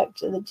talking back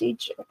to the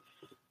teacher.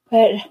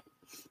 But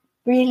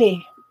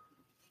really,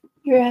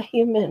 you're a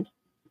human.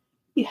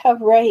 You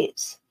have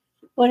rights.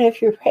 One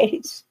of your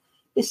rights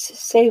is to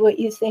say what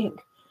you think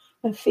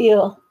and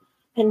feel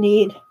and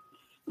need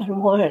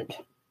and want.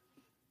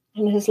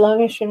 And as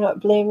long as you're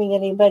not blaming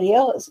anybody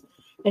else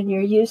and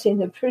you're using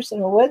the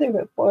personal weather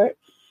report,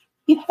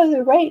 you have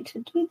the right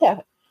to do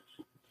that.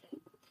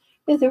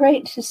 You have the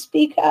right to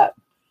speak up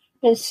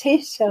and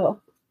say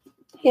so.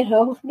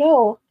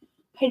 No,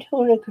 I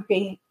don't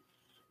agree.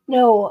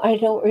 No, I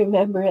don't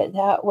remember it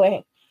that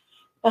way.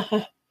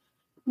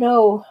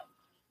 No,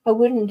 I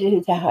wouldn't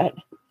do that.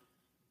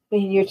 I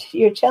mean,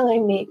 you're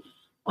telling me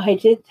I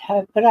did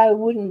that, but I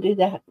wouldn't do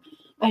that.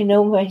 I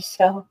know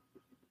myself.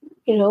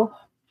 You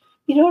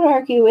don't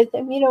argue with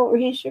them. You don't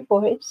raise your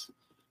voice.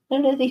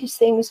 None of these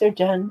things are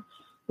done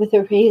with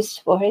a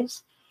raised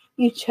voice.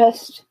 You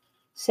just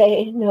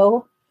say,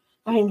 no,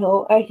 I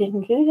know I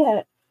didn't do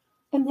that.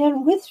 And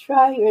then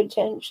withdraw your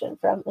attention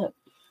from them.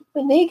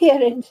 When they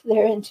get into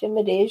their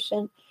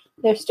intimidation,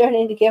 they're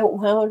starting to get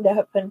wound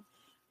up and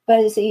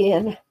fuzzy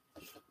and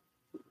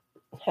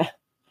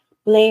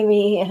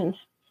blamey and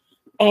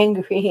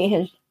angry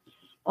and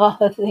all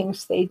the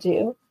things they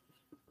do.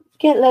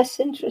 Get less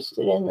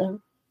interested in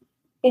them.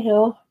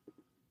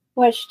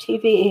 Watch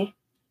TV,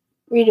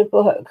 read a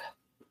book,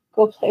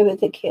 go play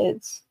with the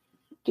kids,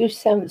 do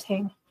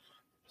something.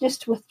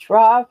 Just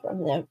withdraw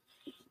from them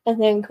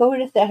and then go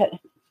to that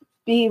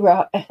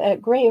rock,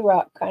 that gray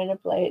rock kind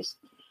of place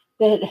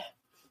that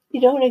you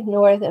don't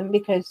ignore them,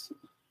 because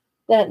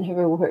that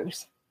never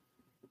works.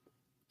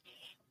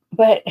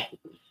 But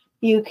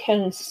you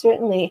can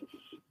certainly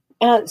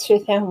answer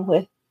them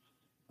with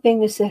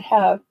things that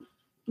have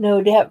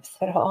no depth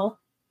at all.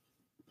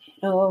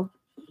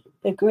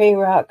 The gray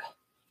rock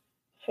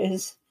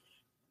is,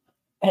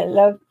 I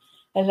love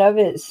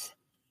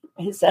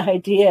his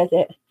idea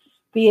that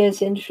be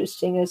as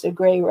interesting as a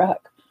gray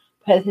rock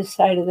by the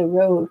side of the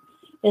road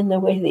in the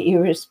way that you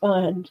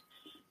respond.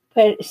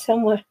 But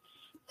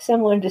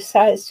someone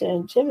decides to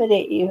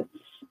intimidate you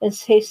and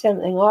say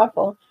something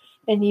awful,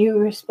 and you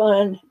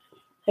respond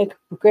like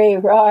a gray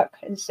rock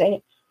and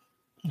say,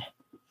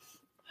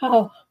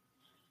 oh,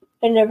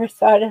 I never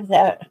thought of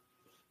that.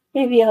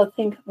 Maybe I'll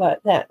think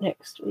about that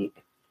next week.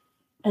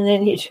 And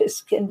then you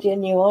just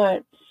continue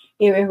on.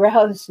 It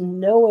aroused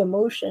no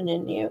emotion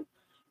in you.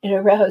 It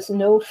aroused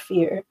no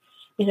fear.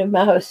 It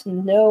aroused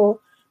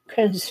no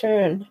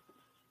concern.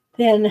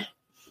 Then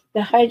the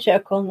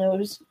hijackal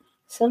knows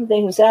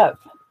something's up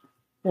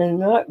and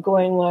not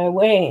going my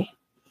way.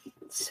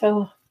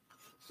 So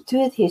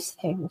do these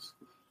things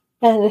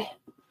and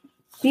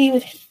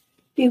be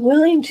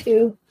willing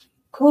to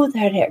go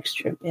that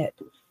extra bit.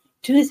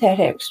 Do that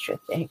extra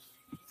thing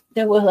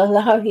that will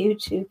allow you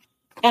to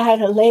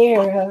add a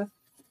layer of,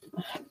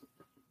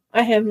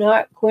 I am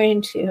not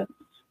going to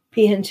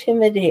be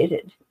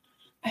intimidated.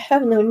 I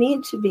have no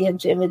need to be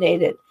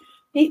intimidated.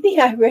 Maybe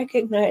I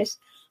recognize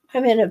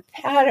I'm in a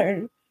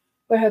pattern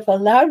where I've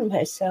allowed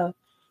myself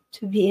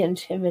to be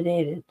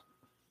intimidated.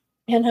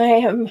 And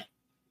I'm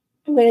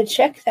going to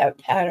check that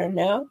pattern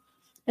now,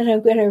 and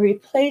I'm going to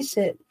replace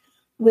it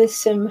with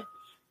some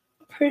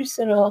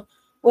personal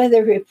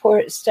weather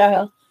report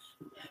style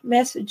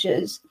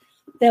messages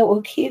that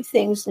will keep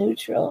things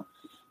neutral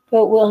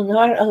but will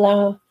not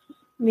allow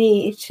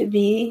me to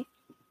be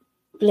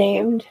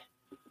blamed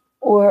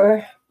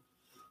or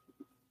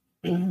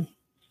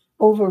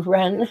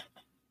overrun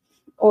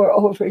or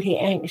overly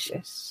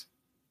anxious.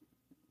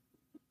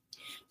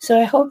 So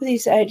I hope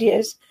these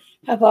ideas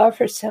have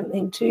offered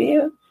something to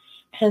you,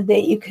 and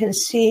that you can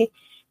see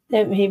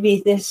that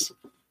maybe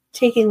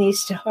taking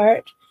these to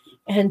heart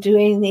and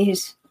doing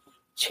these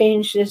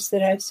changes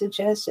that I've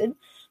suggested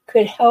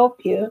could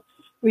help you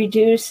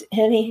reduce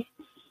any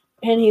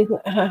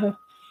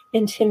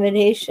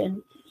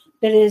intimidation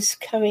that is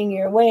coming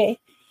your way,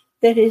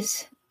 that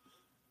is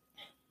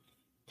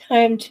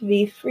time to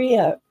be free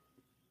of.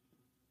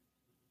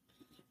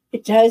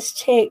 It does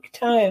take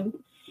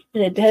time,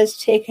 and it does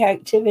take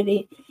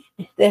activity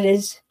that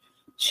is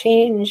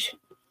change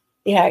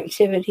the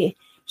activity,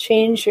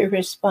 change your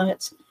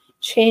response,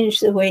 change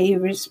the way you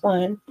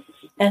respond,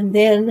 and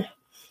then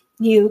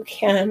you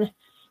can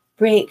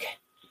break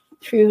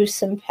through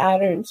some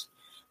patterns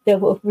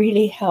that will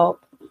really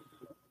help.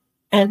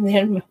 And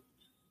then, of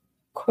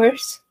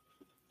course,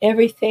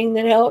 everything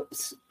that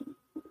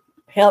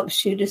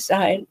helps you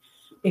decide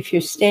if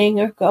you're staying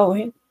or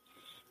going.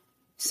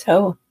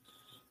 So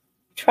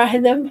try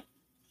them,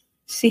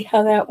 see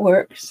how that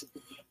works.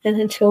 And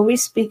until we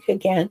speak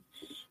again,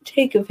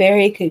 take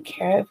very good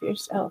care of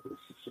yourself,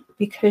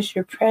 because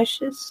you're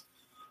precious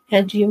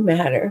and you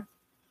matter.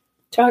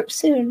 Talk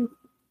soon.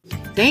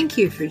 Thank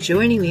you for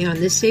joining me on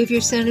the Save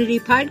Your Sanity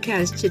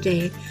podcast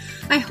today.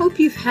 I hope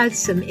you've had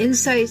some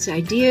insights,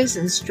 ideas,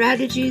 and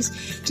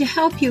strategies to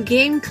help you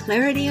gain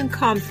clarity and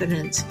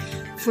confidence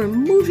for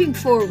moving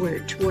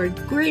forward toward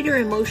greater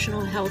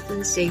emotional health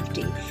and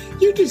safety.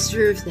 You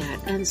deserve that,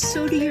 and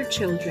so do your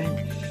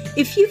children.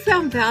 If you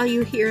found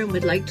value here and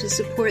would like to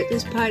support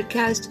this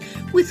podcast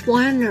with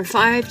 $1 or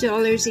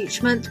 $5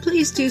 each month,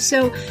 please do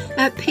so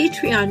at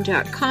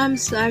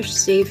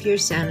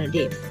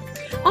patreon.com/saveyoursanity.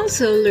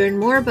 Also, learn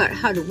more about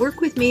how to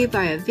work with me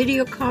via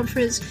video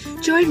conference,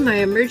 join my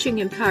Emerging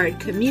Empowered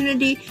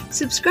community,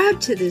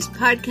 subscribe to this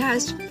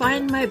podcast,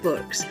 find my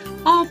books,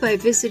 all by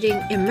visiting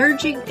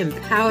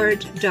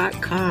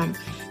emergingempowered.com.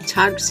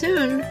 Talk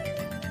soon.